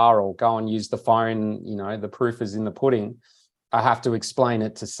drive the car or go and use the phone. The proof is in the pudding. I have to explain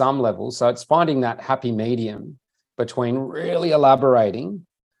it to some level. So it's finding that happy medium between really elaborating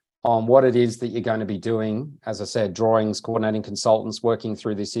on what it is that you're going to be doing. As I said, drawings, coordinating consultants, working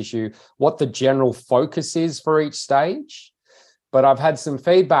through this issue, what the general focus is for each stage. But I've had some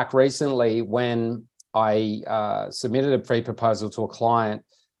feedback recently when I submitted a fee proposal to a client.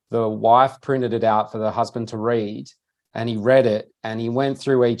 The wife printed it out for the husband to read, and he read it and he went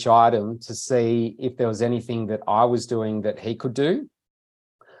through each item to see if there was anything that I was doing that he could do.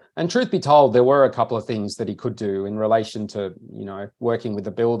 And truth be told, there were a couple of things that he could do in relation to, working with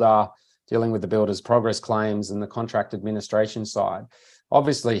the builder, dealing with the builder's progress claims and the contract administration side.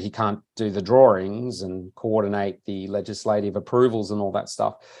 Obviously, he can't do the drawings and coordinate the legislative approvals and all that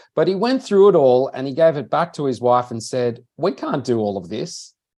stuff. But he went through it all and he gave it back to his wife and said, we can't do all of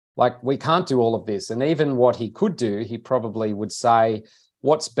this. We can't do all of this. And even what he could do, he probably would say,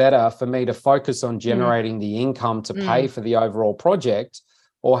 what's better for me to focus on generating the income to pay for the overall project,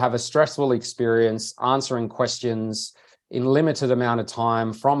 or have a stressful experience answering questions in limited amount of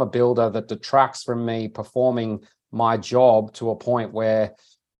time from a builder that detracts from me performing my job to a point where,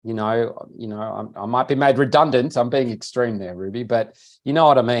 I might be made redundant. I'm being extreme there, Ruby, but you know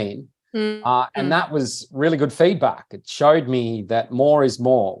what I mean. And that was really good feedback. It showed me that more is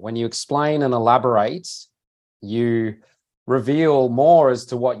more. When you explain and elaborate, you reveal more as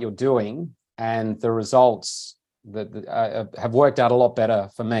to what you're doing, and the results that have worked out a lot better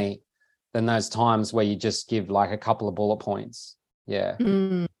for me than those times where you just give like a couple of bullet points. Yeah.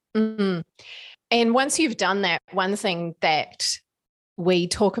 Mm-hmm. And once you've done that, one thing that we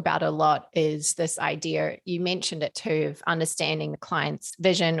talk about a lot is this idea, you mentioned it too, of understanding the client's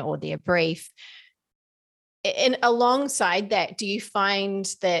vision or their brief. And alongside that, do you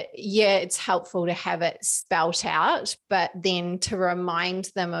find that, it's helpful to have it spelt out, but then to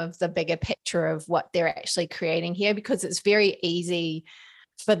remind them of the bigger picture of what they're actually creating here? Because it's very easy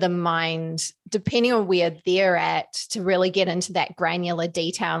for the mind, depending on where they're at, to really get into that granular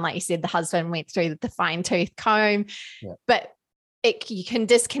detail. And like you said, the husband went through the fine-tooth comb, but you can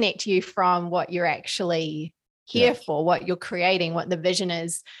disconnect you from what you're actually here for, what you're creating, what the vision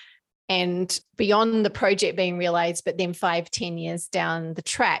is, and beyond the project being realized, but then 5-10 years down the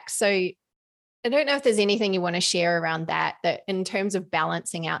track. So I don't know if there's anything you want to share around that in terms of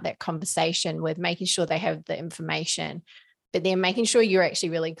balancing out that conversation with making sure they have the information, but then making sure you're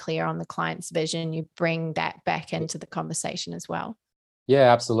actually really clear on the client's vision. You bring that back into the conversation as well.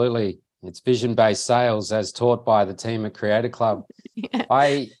 Yeah, absolutely. It's vision-based sales as taught by the team at Creator Club.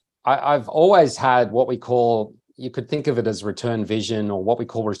 I've always had what we call, you could think of it as return vision, or what we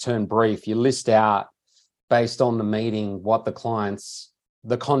call return brief. You list out based on the meeting what the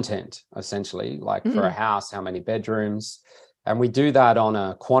content essentially, like for a house, how many bedrooms. And we do that on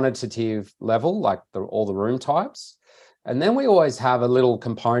a quantitative level, like all the room types. And then we always have a little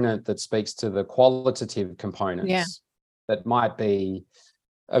component that speaks to the qualitative components that might be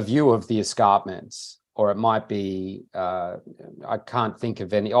a view of the escarpments, or it might be, I can't think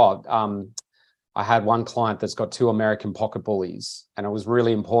of any, I had one client that's got 2 American pocket bullies, and it was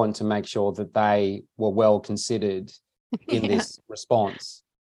really important to make sure that they were well considered in this response.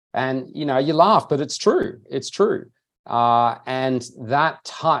 And, you know, you laugh, but it's true. It's true. And that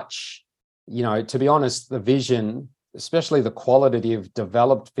touch, you know, to be honest, the vision, especially the qualitative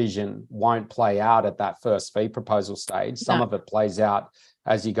developed vision, won't play out at that first fee proposal stage. Some of it plays out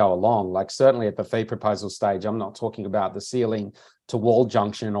as you go along. Like certainly at the fee proposal stage, I'm not talking about the ceiling to wall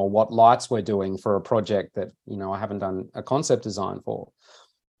junction or what lights we're doing for a project that, you know, I haven't done a concept design for.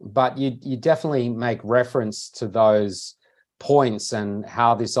 But you definitely make reference to those points and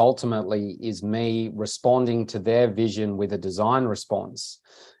how this ultimately is me responding to their vision with a design response.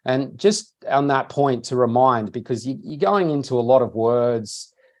 And just on that point to remind, because you're going into a lot of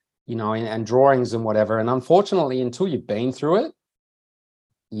words, you know, and drawings and whatever, and unfortunately, until you've been through it,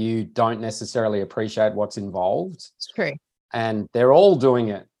 you don't necessarily appreciate what's involved. It's true. And they're all doing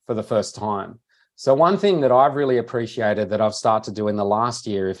it for the first time. So one thing that I've really appreciated that I've started to do in the last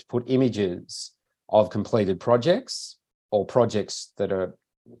year is put images of completed projects or projects that are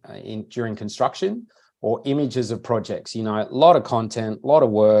during construction, or images of projects. You know, a lot of content, a lot of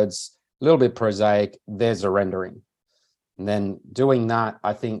words, a little bit prosaic, there's a rendering. And then doing that,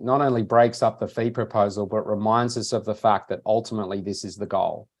 I think, not only breaks up the fee proposal, but reminds us of the fact that ultimately this is the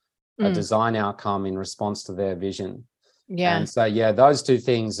goal, a design outcome in response to their vision. Yeah. And so, yeah, those 2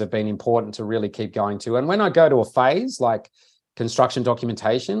 things have been important to really keep going to. And when I go to a phase like construction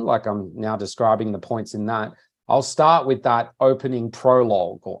documentation, like I'm now describing the points in that, I'll start with that opening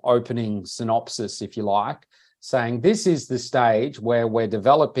prologue or opening synopsis, if you like, saying this is the stage where we're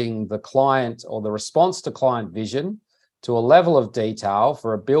developing the client or the response to client vision to a level of detail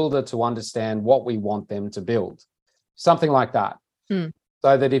for a builder to understand what we want them to build. Something like that.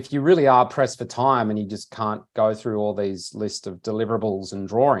 So that if you really are pressed for time and you just can't go through all these list of deliverables and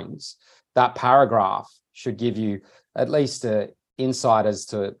drawings, that paragraph should give you at least an insight as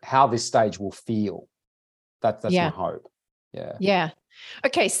to how this stage will feel. That's my hope. Yeah. Yeah.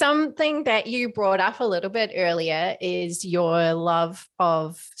 Okay. Something that you brought up a little bit earlier is your love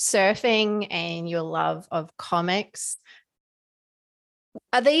of surfing and your love of comics.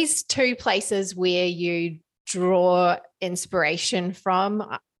 Are these 2 places where you draw inspiration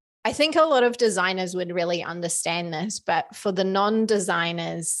from? I think a lot of designers would really understand this, but for the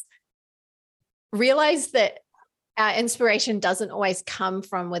non-designers, realize that our inspiration doesn't always come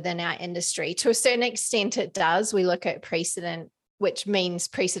from within our industry. To a certain extent, it does. We look at precedent, which means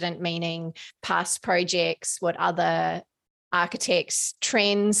precedent meaning past projects, what other architects,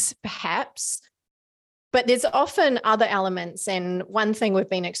 trends, perhaps. But there's often other elements. And one thing we've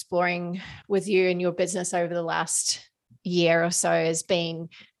been exploring with you and your business over the last year or so has been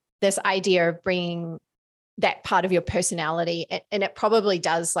this idea of bringing that part of your personality. And it probably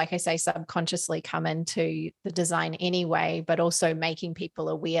does, like I say, subconsciously come into the design anyway, but also making people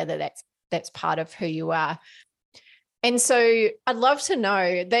aware that that's part of who you are. And so I'd love to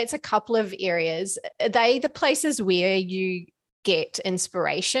know, that's a couple of areas. Are they the places where you get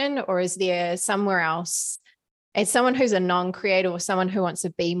inspiration, or is there somewhere else, as someone who's a non-creative or someone who wants to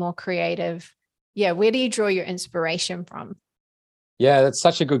be more creative? Yeah. Where do you draw your inspiration from? Yeah, that's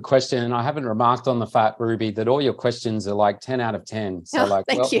such a good question. And I haven't remarked on the fact, Ruby, that all your questions are like 10 out of 10. So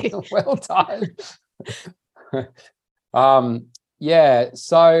thank you. Well done. Yeah.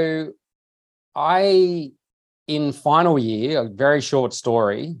 So in final year, a very short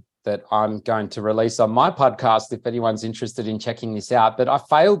story that I'm going to release on my podcast, if anyone's interested in checking this out, but I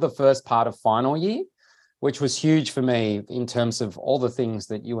failed the first part of final year, which was huge for me in terms of all the things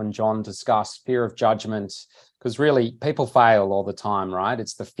that you and John discussed, fear of judgment, because really people fail all the time, right?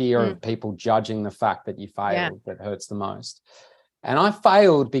 It's the fear of people judging the fact that you failed that hurts the most. And I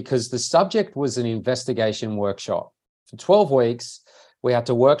failed because the subject was an investigation workshop. For 12 weeks, we had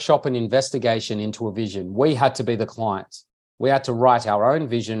to workshop an investigation into a vision. We had to be the client. We had to write our own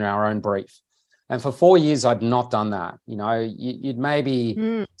vision, our own brief. And for 4 years, I'd not done that. You know, you'd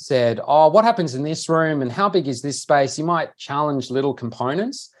maybe said, oh, what happens in this room and how big is this space? You might challenge little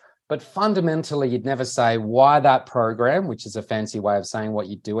components, but fundamentally, you'd never say why that program, which is a fancy way of saying what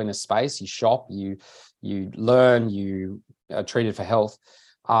you do in a space. You shop, you learn, you are treated for health.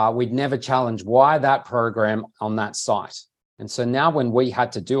 We'd never challenge why that program on that site. And so now when we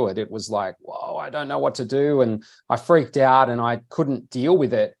had to do it, it was like, whoa, I don't know what to do. And I freaked out and I couldn't deal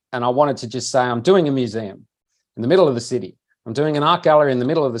with it. And I wanted to just say, I'm doing a museum in the middle of the city. I'm doing an art gallery in the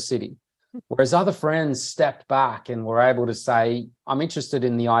middle of the city. Whereas other friends stepped back and were able to say, I'm interested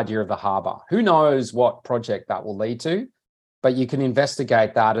in the idea of the harbour. Who knows what project that will lead to, but you can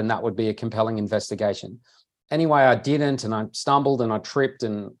investigate that and that would be a compelling investigation. anyway, I didn't, and I stumbled and I tripped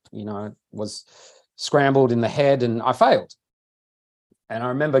and, was scrambled in the head and I failed. And I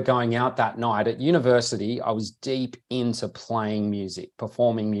remember going out that night at university. I was deep into playing music,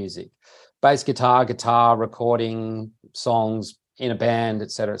 performing music, bass guitar, recording songs in a band,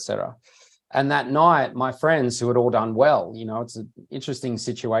 et cetera, et cetera. And that night, my friends who had all done well, it's an interesting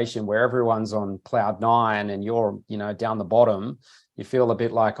situation where everyone's on cloud nine and you're, down the bottom. You feel a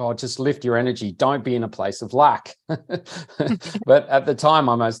bit like, oh, just lift your energy. Don't be in a place of lack. But at the time,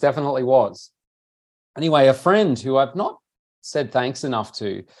 I most definitely was. Anyway, a friend who I've not said thanks enough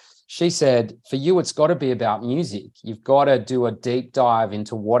to, she said, for you, it's got to be about music. You've got to do a deep dive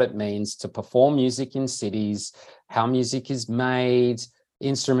into what it means to perform music in cities, how music is made,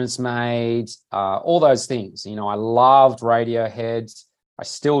 instruments made, all those things. I loved Radiohead. I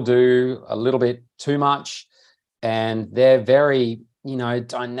still do a little bit too much. And they're very,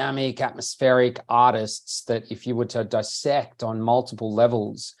 dynamic, atmospheric artists that if you were to dissect on multiple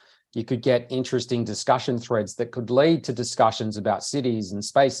levels, you could get interesting discussion threads that could lead to discussions about cities and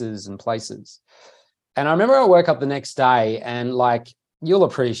spaces and places. And I remember I woke up the next day and you'll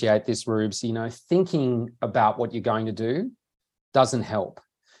appreciate this, Rubes, thinking about what you're going to do doesn't help.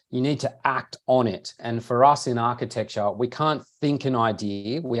 You need to act on it. And for us in architecture, we can't think an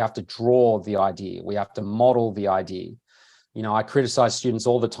idea. We have to draw the idea. We have to model the idea. I criticize students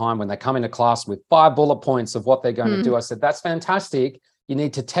all the time when they come into class with 5 bullet points of what they're going to do. I said, that's fantastic. You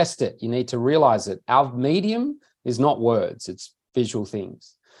need to test it. You need to realize it. Our medium is not words, it's visual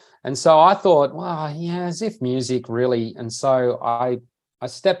things. And so I thought, well, yeah, as if music really. And so I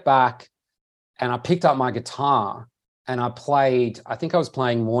stepped back and I picked up my guitar and I played, I think I was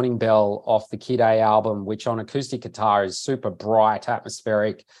playing Morning Bell off the Kid A album, which on acoustic guitar is super bright,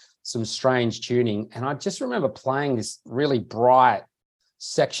 atmospheric, some strange tuning. And I just remember playing this really bright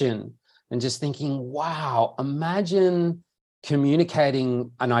section and just thinking, wow, imagine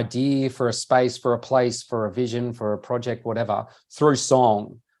communicating an idea for a space, for a place, for a vision, for a project, whatever, through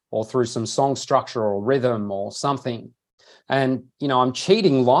song or through some song structure or rhythm or something. And, I'm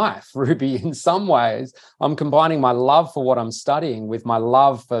cheating life, Ruby, in some ways. I'm combining my love for what I'm studying with my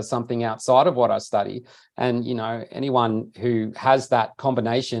love for something outside of what I study. And, anyone who has that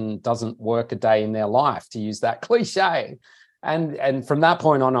combination doesn't work a day in their life, to use that cliche. And from that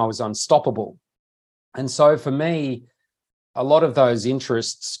point on, I was unstoppable. And so for me, a lot of those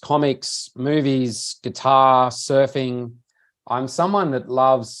interests, comics, movies, guitar, surfing, I'm someone that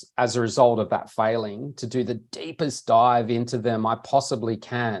loves, as a result of that failing, to do the deepest dive into them I possibly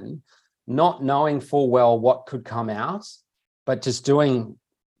can, not knowing full well what could come out, but just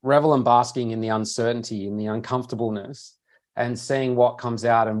revel and basking in the uncertainty, in the uncomfortableness, and seeing what comes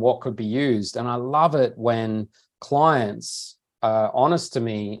out and what could be used. And I love it when clients are honest to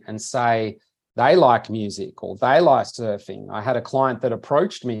me and say they like music or they like surfing. I had a client that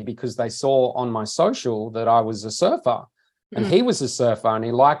approached me because they saw on my social that I was a surfer. And he was a surfer and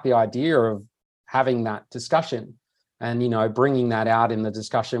he liked the idea of having that discussion and, bringing that out in the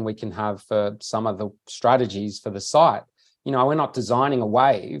discussion we can have for some of the strategies for the site. We're not designing a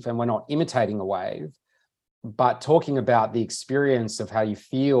wave and we're not imitating a wave, but talking about the experience of how you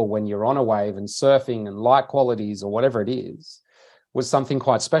feel when you're on a wave and surfing and light qualities or whatever it is was something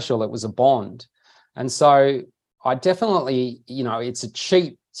quite special. It was a bond. And so I definitely, it's a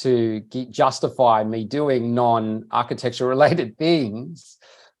cheat to justify me doing non-architecture related things.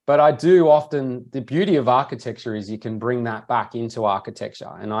 But I do often, the beauty of architecture is you can bring that back into architecture.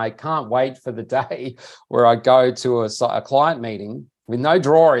 And I can't wait for the day where I go to a client meeting with no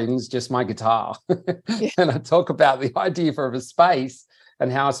drawings, just my guitar. And I talk about the idea for a space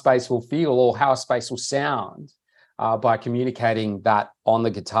and how a space will feel or how a space will sound by communicating that on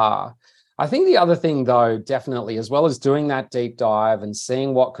the guitar. I think the other thing, though, definitely, as well as doing that deep dive and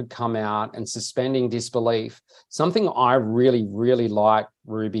seeing what could come out and suspending disbelief, something I really, really like,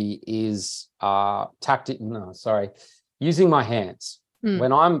 Ruby, is using my hands.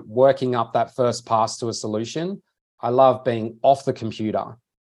 When I'm working up that first pass to a solution, I love being off the computer.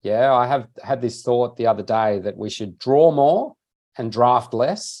 Yeah, I have had this thought the other day that we should draw more and draft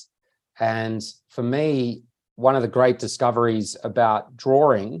less. And for me, one of the great discoveries about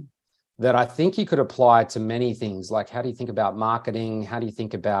drawing that I think you could apply to many things, like how do you think about marketing? How do you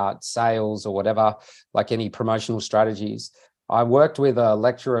think about sales or whatever, like any promotional strategies? I worked with a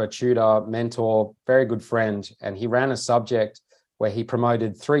lecturer, tutor, mentor, very good friend, and he ran a subject where he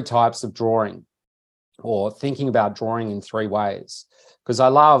promoted 3 types of drawing or thinking about drawing in 3 ways. Because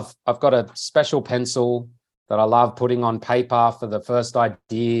I've got a special pencil that I love putting on paper for the first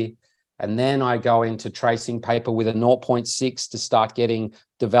idea. And then I go into tracing paper with a 0.6 to start getting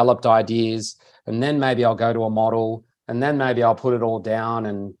developed ideas, and then maybe I'll go to a model, and then maybe I'll put it all down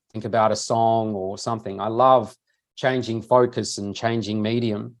and think about a song or something. I love changing focus and changing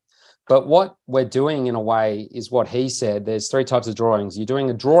medium. But what we're doing in a way is what he said. There's 3 types of drawings. You're doing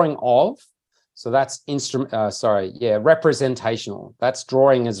a drawing of, so that's representational. That's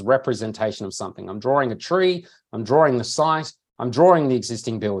drawing as representation of something. I'm drawing a tree, I'm drawing the site, I'm drawing the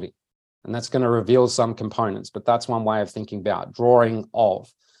existing building. And that's going to reveal some components, but that's one way of thinking about drawing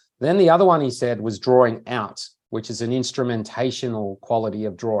of. Then the other one he said was drawing out, which is an instrumentational quality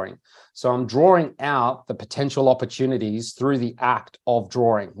of drawing. So I'm drawing out the potential opportunities through the act of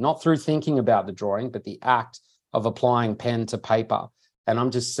drawing, not through thinking about the drawing, but the act of applying pen to paper. And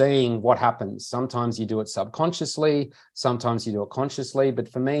I'm just seeing what happens. Sometimes you do it subconsciously, sometimes you do it consciously. But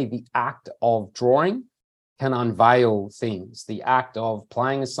for me, the act of drawing can unveil things. The act of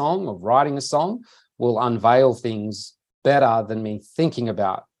playing a song, of writing a song, will unveil things better than me thinking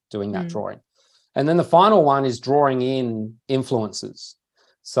about doing that drawing. And then the final one is drawing in influences.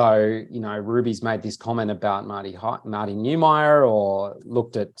 So, Ruby's made this comment about Marty Neumeier, or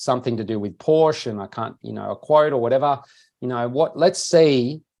looked at something to do with Porsche, and I can't, a quote or whatever. Let's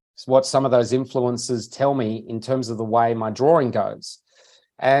see what some of those influences tell me in terms of the way my drawing goes.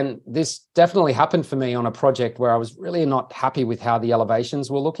 And this definitely happened for me on a project where I was really not happy with how the elevations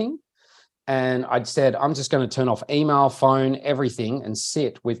were looking. And I'd said, I'm just going to turn off email, phone, everything, and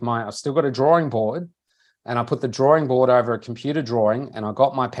sit with I've still got a drawing board. And I put the drawing board over a computer drawing, and I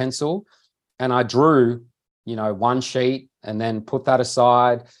got my pencil and I drew, one sheet, and then put that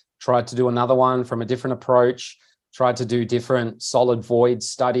aside, tried to do another one from a different approach, tried to do different solid void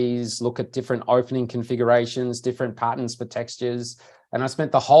studies, look at different opening configurations, different patterns for textures. And I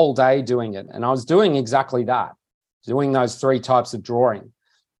spent the whole day doing it. And I was doing exactly that, doing those 3 types of drawing.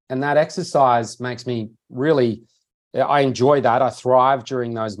 And that exercise makes me really, I enjoy that. I thrive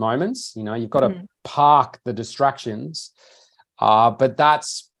during those moments. You've got to park the distractions. But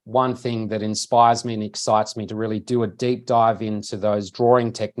that's one thing that inspires me and excites me to really do a deep dive into those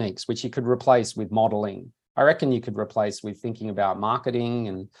drawing techniques, which you could replace with modeling. I reckon you could replace with thinking about marketing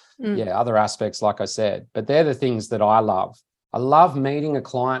and other aspects, like I said. But they're the things that I love. I love meeting a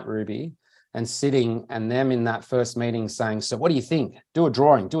client, Ruby, and sitting and them in that first meeting saying, so what do you think? Do a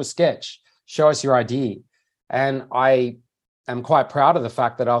drawing, do a sketch, show us your idea. And I am quite proud of the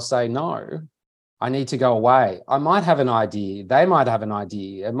fact that I'll say, no, I need to go away. I might have an idea. They might have an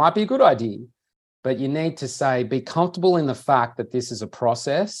idea. It might be a good idea. But you need to say, be comfortable in the fact that this is a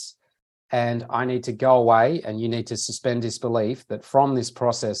process, and I need to go away, and you need to suspend disbelief that from this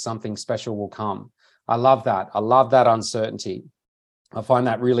process, something special will come. I love that. I love that uncertainty. I find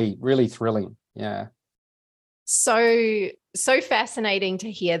that really, really thrilling. Yeah. So fascinating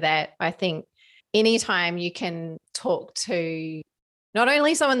to hear that. I think anytime you can talk to not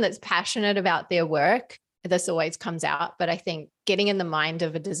only someone that's passionate about their work, this always comes out, but I think getting in the mind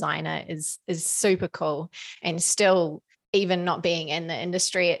of a designer is super cool. And still, even not being in the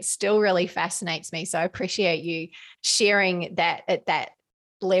industry, it still really fascinates me. So I appreciate you sharing that at that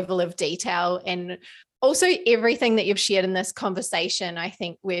level of detail. And also everything that you've shared in this conversation, I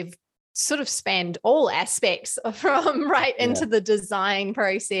think we've sort of spanned all aspects from right into the design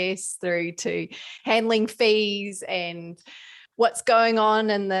process through to handling fees and what's going on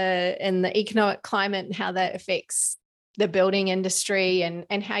in the economic climate and how that affects the building industry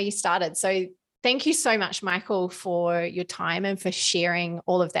and how you started. So thank you so much, Michael, for your time and for sharing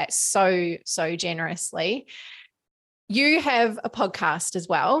all of that so generously. You have a podcast as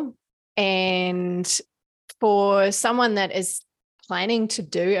well. And for someone that is planning to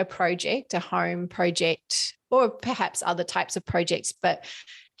do a project, a home project, or perhaps other types of projects, but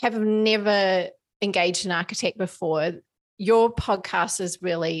have never engaged an architect before, your podcast is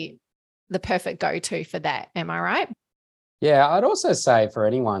really the perfect go-to for that. Am I right? Yeah, I'd also say for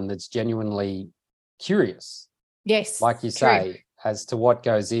anyone that's genuinely curious, yes, like you say, as to what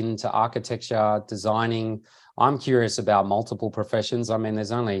goes into architecture, designing. I'm curious about multiple professions. I mean,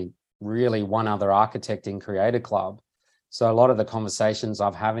 there's only really one other architect in Creator Club. So a lot of the conversations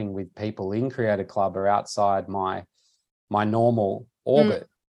I'm having with people in Creator Club are outside my normal orbit.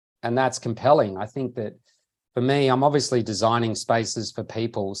 And that's compelling. I think that for me, I'm obviously designing spaces for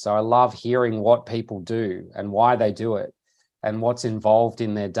people. So I love hearing what people do and why they do it and what's involved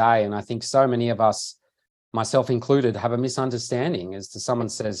in their day. And I think so many of us, myself included, have a misunderstanding as to someone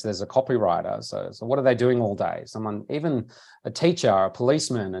says there's a copywriter. So what are they doing all day? Someone, even a teacher, a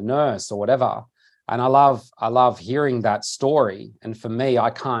policeman, a nurse, or whatever. And I love hearing that story. And for me, I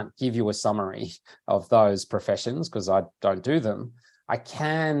can't give you a summary of those professions because I don't do them. I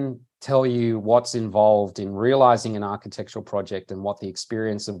can tell you what's involved in realizing an architectural project and what the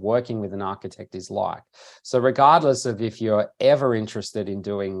experience of working with an architect is like. So regardless of if you're ever interested in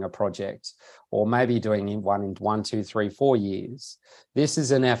doing a project or maybe doing one in 1, 2, 3, 4 years, this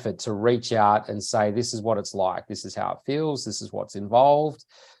is an effort to reach out and say, this is what it's like. This is how it feels. This is what's involved.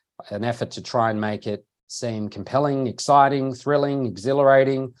 An effort to try and make it seem compelling, exciting, thrilling,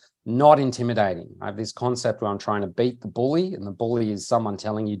 exhilarating, not intimidating. I have this concept where I'm trying to beat the bully, and the bully is someone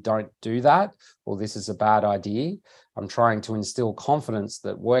telling you don't do that, or this is a bad idea. I'm trying to instill confidence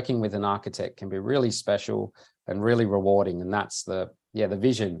that working with an architect can be really special and really rewarding. And that's the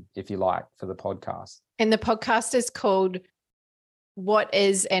vision, if you like, for the podcast. And the podcast is called What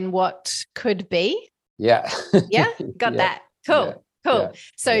Is and What Could Be? Yeah. Yeah, got that. Cool. Yeah. Cool. Yeah.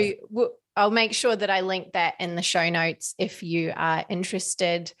 So I'll make sure that I link that in the show notes if you are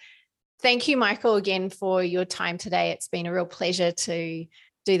interested. Thank you, Michael, again for your time today. It's been a real pleasure to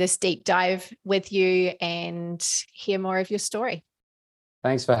do this deep dive with you and hear more of your story.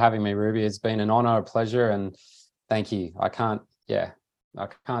 Thanks for having me, Ruby. It's been an honor, a pleasure, and thank you. I can't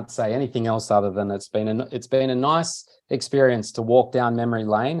say anything else other than it's been a nice experience to walk down memory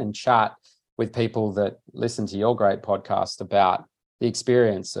lane and chat with people that listen to your great podcast about the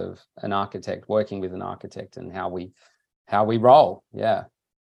experience of an architect, working with an architect, and how we roll. Yeah.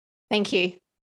 Thank you.